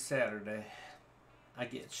 Every Saturday, I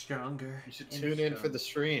get stronger. You should tune in for the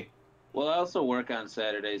stream. Well, I also work on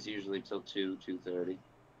Saturdays, usually till 2:30.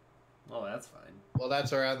 Oh, that's fine. Well,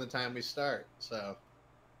 that's around the time we start, so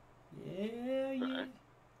Yeah. Right.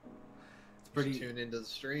 It's pretty. just tune into the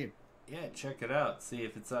stream. Yeah, check it out. See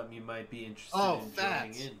if it's something you might be interested Oh, in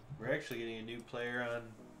facts. joining in. We're actually getting a new player on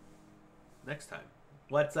next time.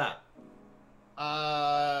 What's up?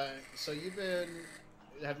 So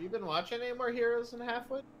have you been watching any more Heroes in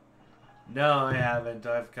Halfwood? No, I haven't.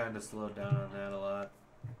 I've kind of slowed down on that a lot.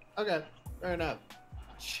 Okay, fair enough.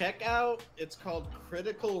 Check out, it's called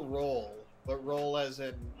Critical Role, but roll as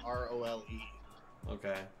in ROLE.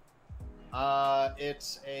 Okay.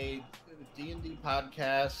 It's a D&D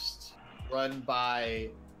podcast run by,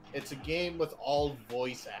 it's a game with all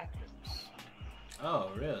voice actors.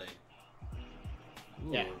 Oh, really?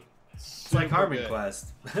 Ooh. Yeah. It's like Harmon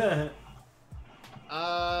Quest. Not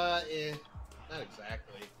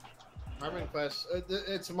exactly. Harmon Quest,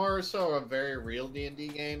 it's more so a very real D&D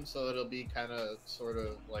game, so it'll be kind of, sort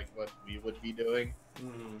of like what we would be doing.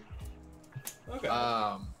 Mm-hmm. Okay.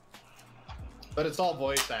 But it's all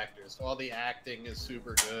voice actors, so all the acting is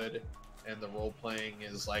super good, and the role playing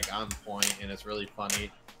is like on point, and it's really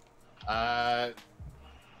funny. The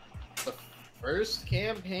first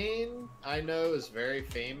campaign I know is very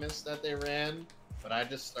famous that they ran, but I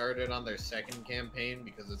just started on their second campaign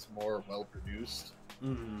because it's more well produced.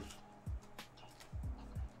 Mm-hmm.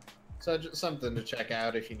 So just something to check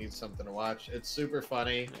out if you need something to watch. It's super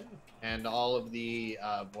funny, and all of the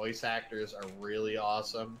voice actors are really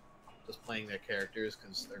awesome. Just playing their characters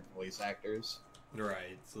because they're voice actors.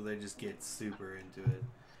 Right, so they just get super into it.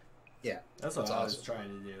 Yeah, that's what I was trying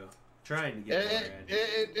to do. Trying to get more into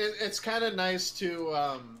it. It's kind of nice to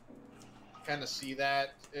kind of see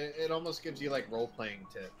that. It almost gives you like role playing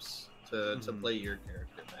tips to play your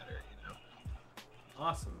character better. You know.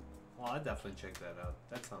 Awesome. Well, I'd definitely check that out.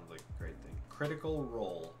 That sounds like a great thing. Critical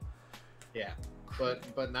Role. Yeah,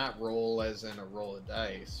 but not roll as in a roll of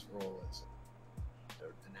dice. Roll as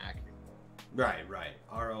an acting role. Right.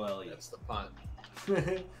 ROLE. That's the pun.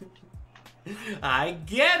 I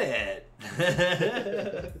get it.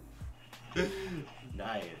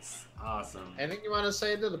 Nice. Awesome. Anything you want to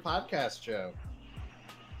say to the podcast, Joe?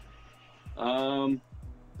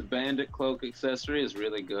 The Bandit Cloak accessory is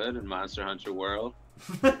really good in Monster Hunter World.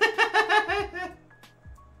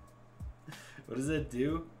 What does it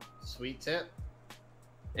do? Sweet tip.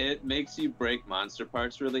 It makes you break monster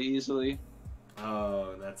parts really easily.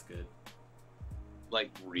 Oh, that's good. Like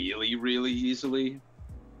really, really easily.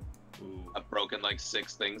 Ooh. I've broken like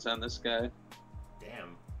 6 things on this guy.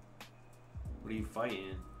 Damn. What are you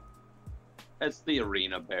fighting? That's the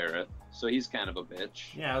Arena Barret, so he's kind of a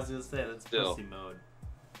bitch. Yeah, I was gonna say that's Still. pussy mode.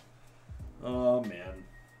 Oh man,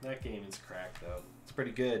 that game is cracked though. It's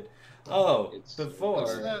pretty good. Oh, before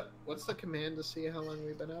What's the command to see how long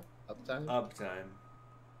we've been up? Uptime. Uptime.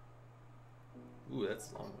 Ooh,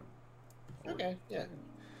 that's a long one. Okay, yeah.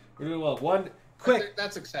 We're doing well. One quick.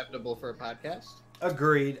 That's acceptable for a podcast.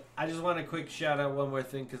 Agreed. I just want a quick shout out one more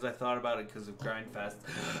thing because I thought about it because of Grindfest.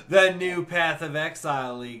 The new Path of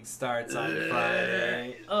Exile League starts on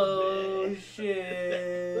Friday. Oh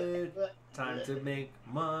shit! Time to make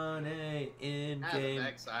money in Path of game.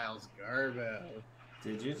 Exile's garbage.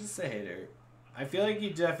 Did you just say hater? I feel like you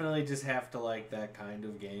definitely just have to like that kind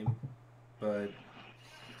of game, but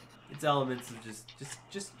it's elements of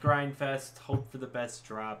just Grindfest, hope for the best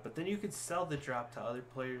drop, but then you could sell the drop to other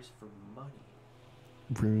players for money.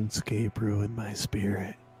 RuneScape ruined my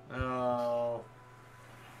spirit. Oh.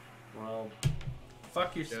 Well,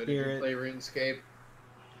 fuck your Joe, spirit. Did you play RuneScape?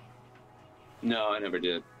 No, I never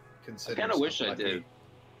did. Consider I kind of wish yourself I lucky. did.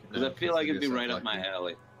 Because I feel like it'd be Consider right yourself up my lucky.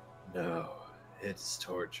 alley. No, it's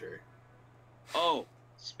torture. Oh,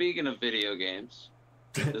 speaking of video games,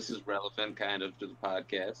 this is relevant kind of to the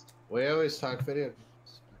podcast. We always talk video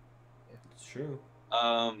games. It's true.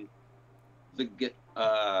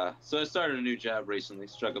 So I started a new job recently.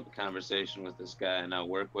 Struck up a conversation with this guy I now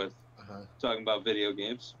work with, talking about video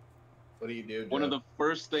games. What do you do, Joe? One of the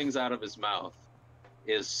first things out of his mouth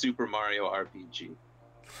is Super Mario RPG.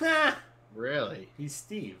 Really? He's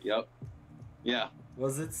Steve. Yep. Yeah.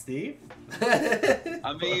 Was it Steve?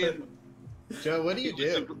 I mean, Joe, what do you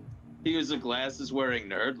do? He was a glasses-wearing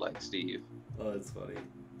nerd like Steve. Oh, that's funny.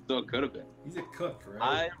 So it could have been. He's a cook,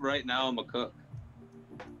 right? Right now, I'm a cook.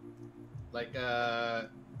 Like,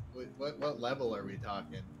 what level are we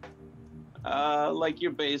talking? Like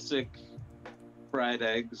your basic fried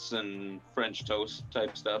eggs and French toast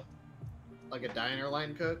type stuff. Like a diner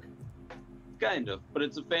line cook? Kind of, but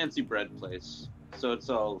it's a fancy bread place, so it's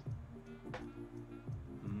all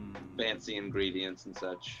fancy ingredients and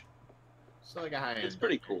such. So like a high-end. It's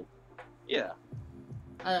pretty cool. Yeah.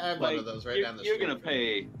 I have one of those right down the street. You're gonna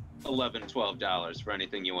pay $11, $12 for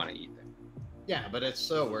anything you want to eat there. Yeah, but it's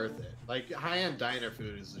so worth it. Like, high-end diner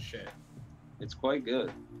food is the shit. It's quite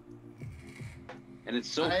good. And it's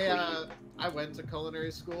so clean. I went to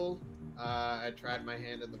culinary school. I tried my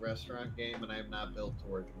hand in the restaurant game, and I am not built to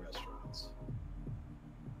work in restaurants.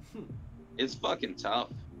 It's fucking tough.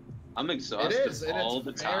 I'm exhausted all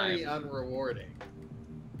the time. Very unrewarding.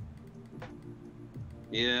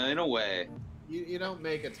 Yeah, in a way. You don't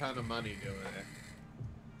make a ton of money doing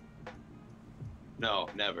it. No,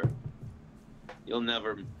 never.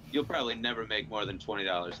 You'll probably never make more than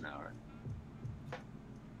 $20 an hour.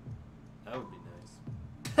 That would be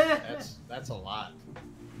nice. That's a lot,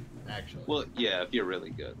 actually. Well, yeah, if you're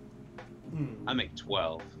really good. I make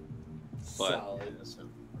 12. But Solid.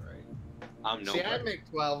 I'm no. See, I make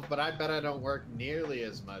 12, but I bet I don't work nearly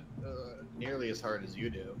as much, nearly as hard as you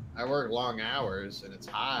do. I work long hours, and it's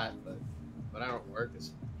hot, but I don't work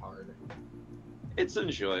as hard. It's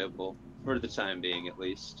enjoyable for the time being, at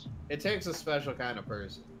least. It takes a special kind of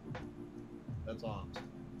person. That's all I'm saying.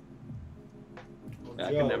 Well,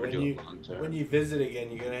 I can never do it long term. When you visit again,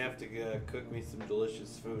 you're gonna have to cook me some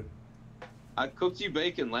delicious food. I cooked you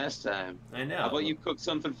bacon last time. I know. How about you cook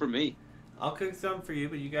something for me? I'll cook some for you,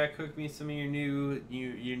 but you gotta cook me some of your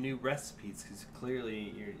new recipes, because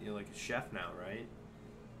clearly you're like a chef now, right?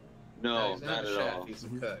 No, he's not a at chef, all. He's a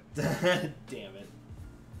cook. Damn it!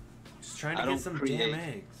 Just trying to get some damn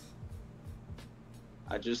eggs.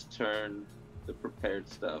 I just turn the prepared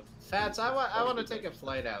stuff. Fats, I want to take a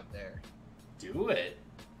flight out there. Do it.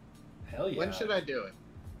 Hell yeah. When should I do it?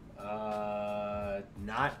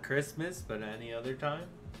 Not Christmas, but any other time.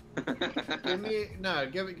 Give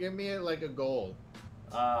me like a goal.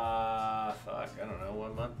 Fuck, I don't know.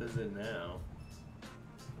 What month is it now?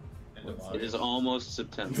 It is almost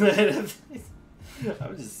September.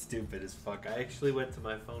 I'm just stupid as fuck. I actually went to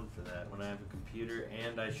my phone for that when I have a computer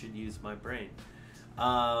and I should use my brain.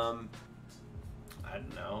 I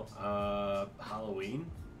don't know. Halloween?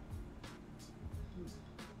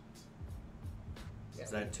 Yeah,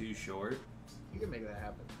 is that too short? You can make that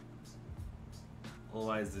happen.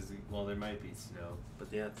 Otherwise, there might be snow, but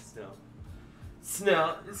yeah, it's snow.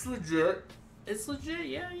 Snow, it's legit. It's legit.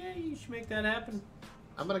 Yeah, you should make that happen.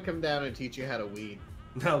 I'm gonna come down and teach you how to weed.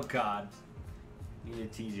 Oh God, you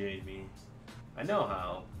need to TJ me. I know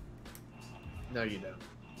how. No, you don't.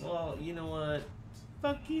 Well, you know what?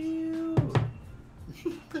 Fuck you.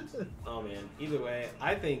 Oh man. Either way,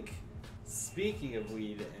 I think. Speaking of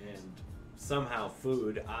weed and somehow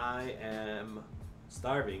food, I am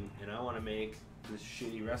starving and I want to make this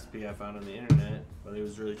shitty recipe I found on the internet, but it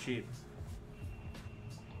was really cheap.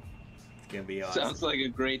 It's gonna be awesome. Sounds like a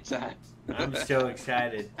great time. I'm so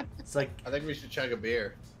excited. It's like I think we should chug a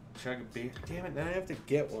beer. Chug a beer? Damn it! Now I have to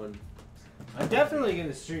get one. I'm definitely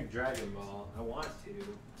gonna stream Dragon Ball. I want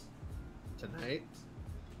to. Tonight?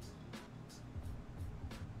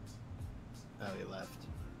 Oh, he left.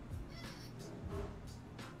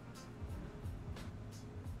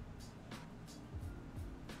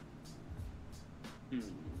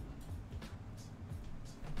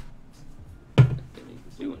 Didn't even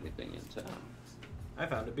do anything in town. I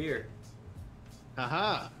found a beer.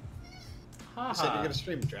 Haha. You said you're gonna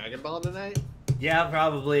stream Dragon Ball tonight? Yeah,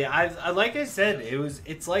 probably. I like I said,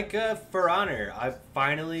 it's like For Honor. I've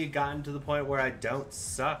finally gotten to the point where I don't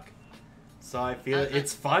suck, so I feel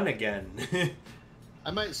it's fun again.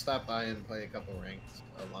 I might stop by and play a couple ranks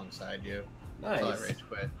alongside you. Nice. Until I rage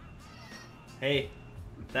quit. Hey,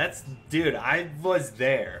 dude. I was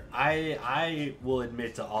there. I will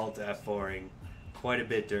admit to alt F4ing quite a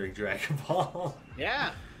bit during Dragon Ball.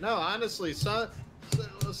 Yeah. No, honestly, some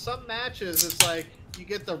matches it's like you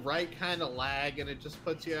get the right kind of lag and it just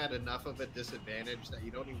puts you at enough of a disadvantage that you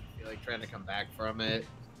don't even feel like trying to come back from it.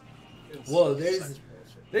 Well, there's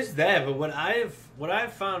that, but what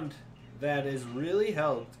I've found that has really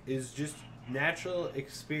helped is just natural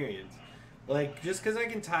experience. Like, just because I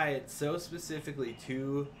can tie it so specifically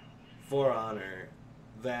to For Honor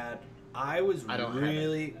that I was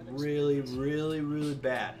really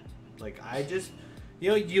bad. Like, I just,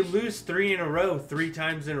 you lose 3 in a row, 3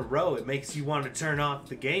 times in a row. It makes you want to turn off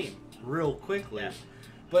the game real quickly. Yeah.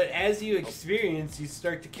 But as you experience, you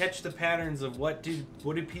start to catch the patterns of what do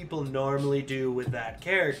people normally do with that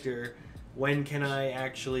character. When can I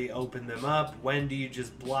actually open them up? When do you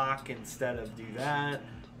just block instead of do that?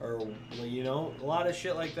 Or, a lot of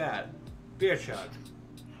shit like that. Beer chug.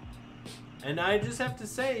 And I just have to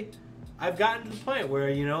say, I've gotten to the point where,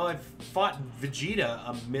 I've fought Vegeta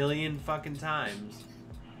a million fucking times.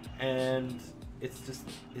 And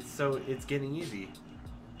it's getting easy.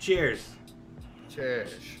 Cheers.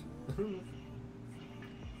 Cheers.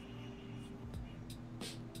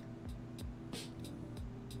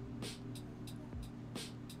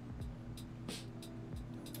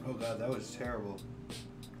 Oh god, that was terrible.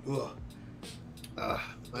 Ugh.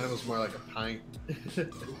 Mine was more like a pint.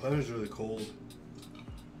 That was really cold.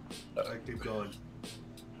 I keep going.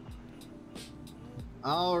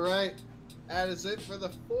 All right, that is it for the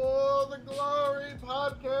For the Glory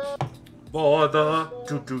podcast. For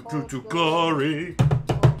the glory.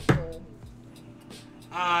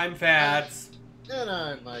 I'm Fats. And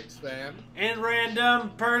I'm Mike Spam. And random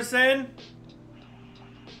person.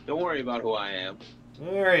 Don't worry about who I am.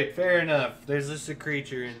 All right, fair enough. There's just a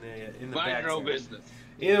creature in the Mind back. your own business.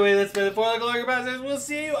 Either way, that's been the For the Glory podcast. We'll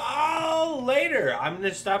see you all later. I'm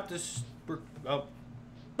gonna stop this. Oh,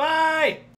 bye.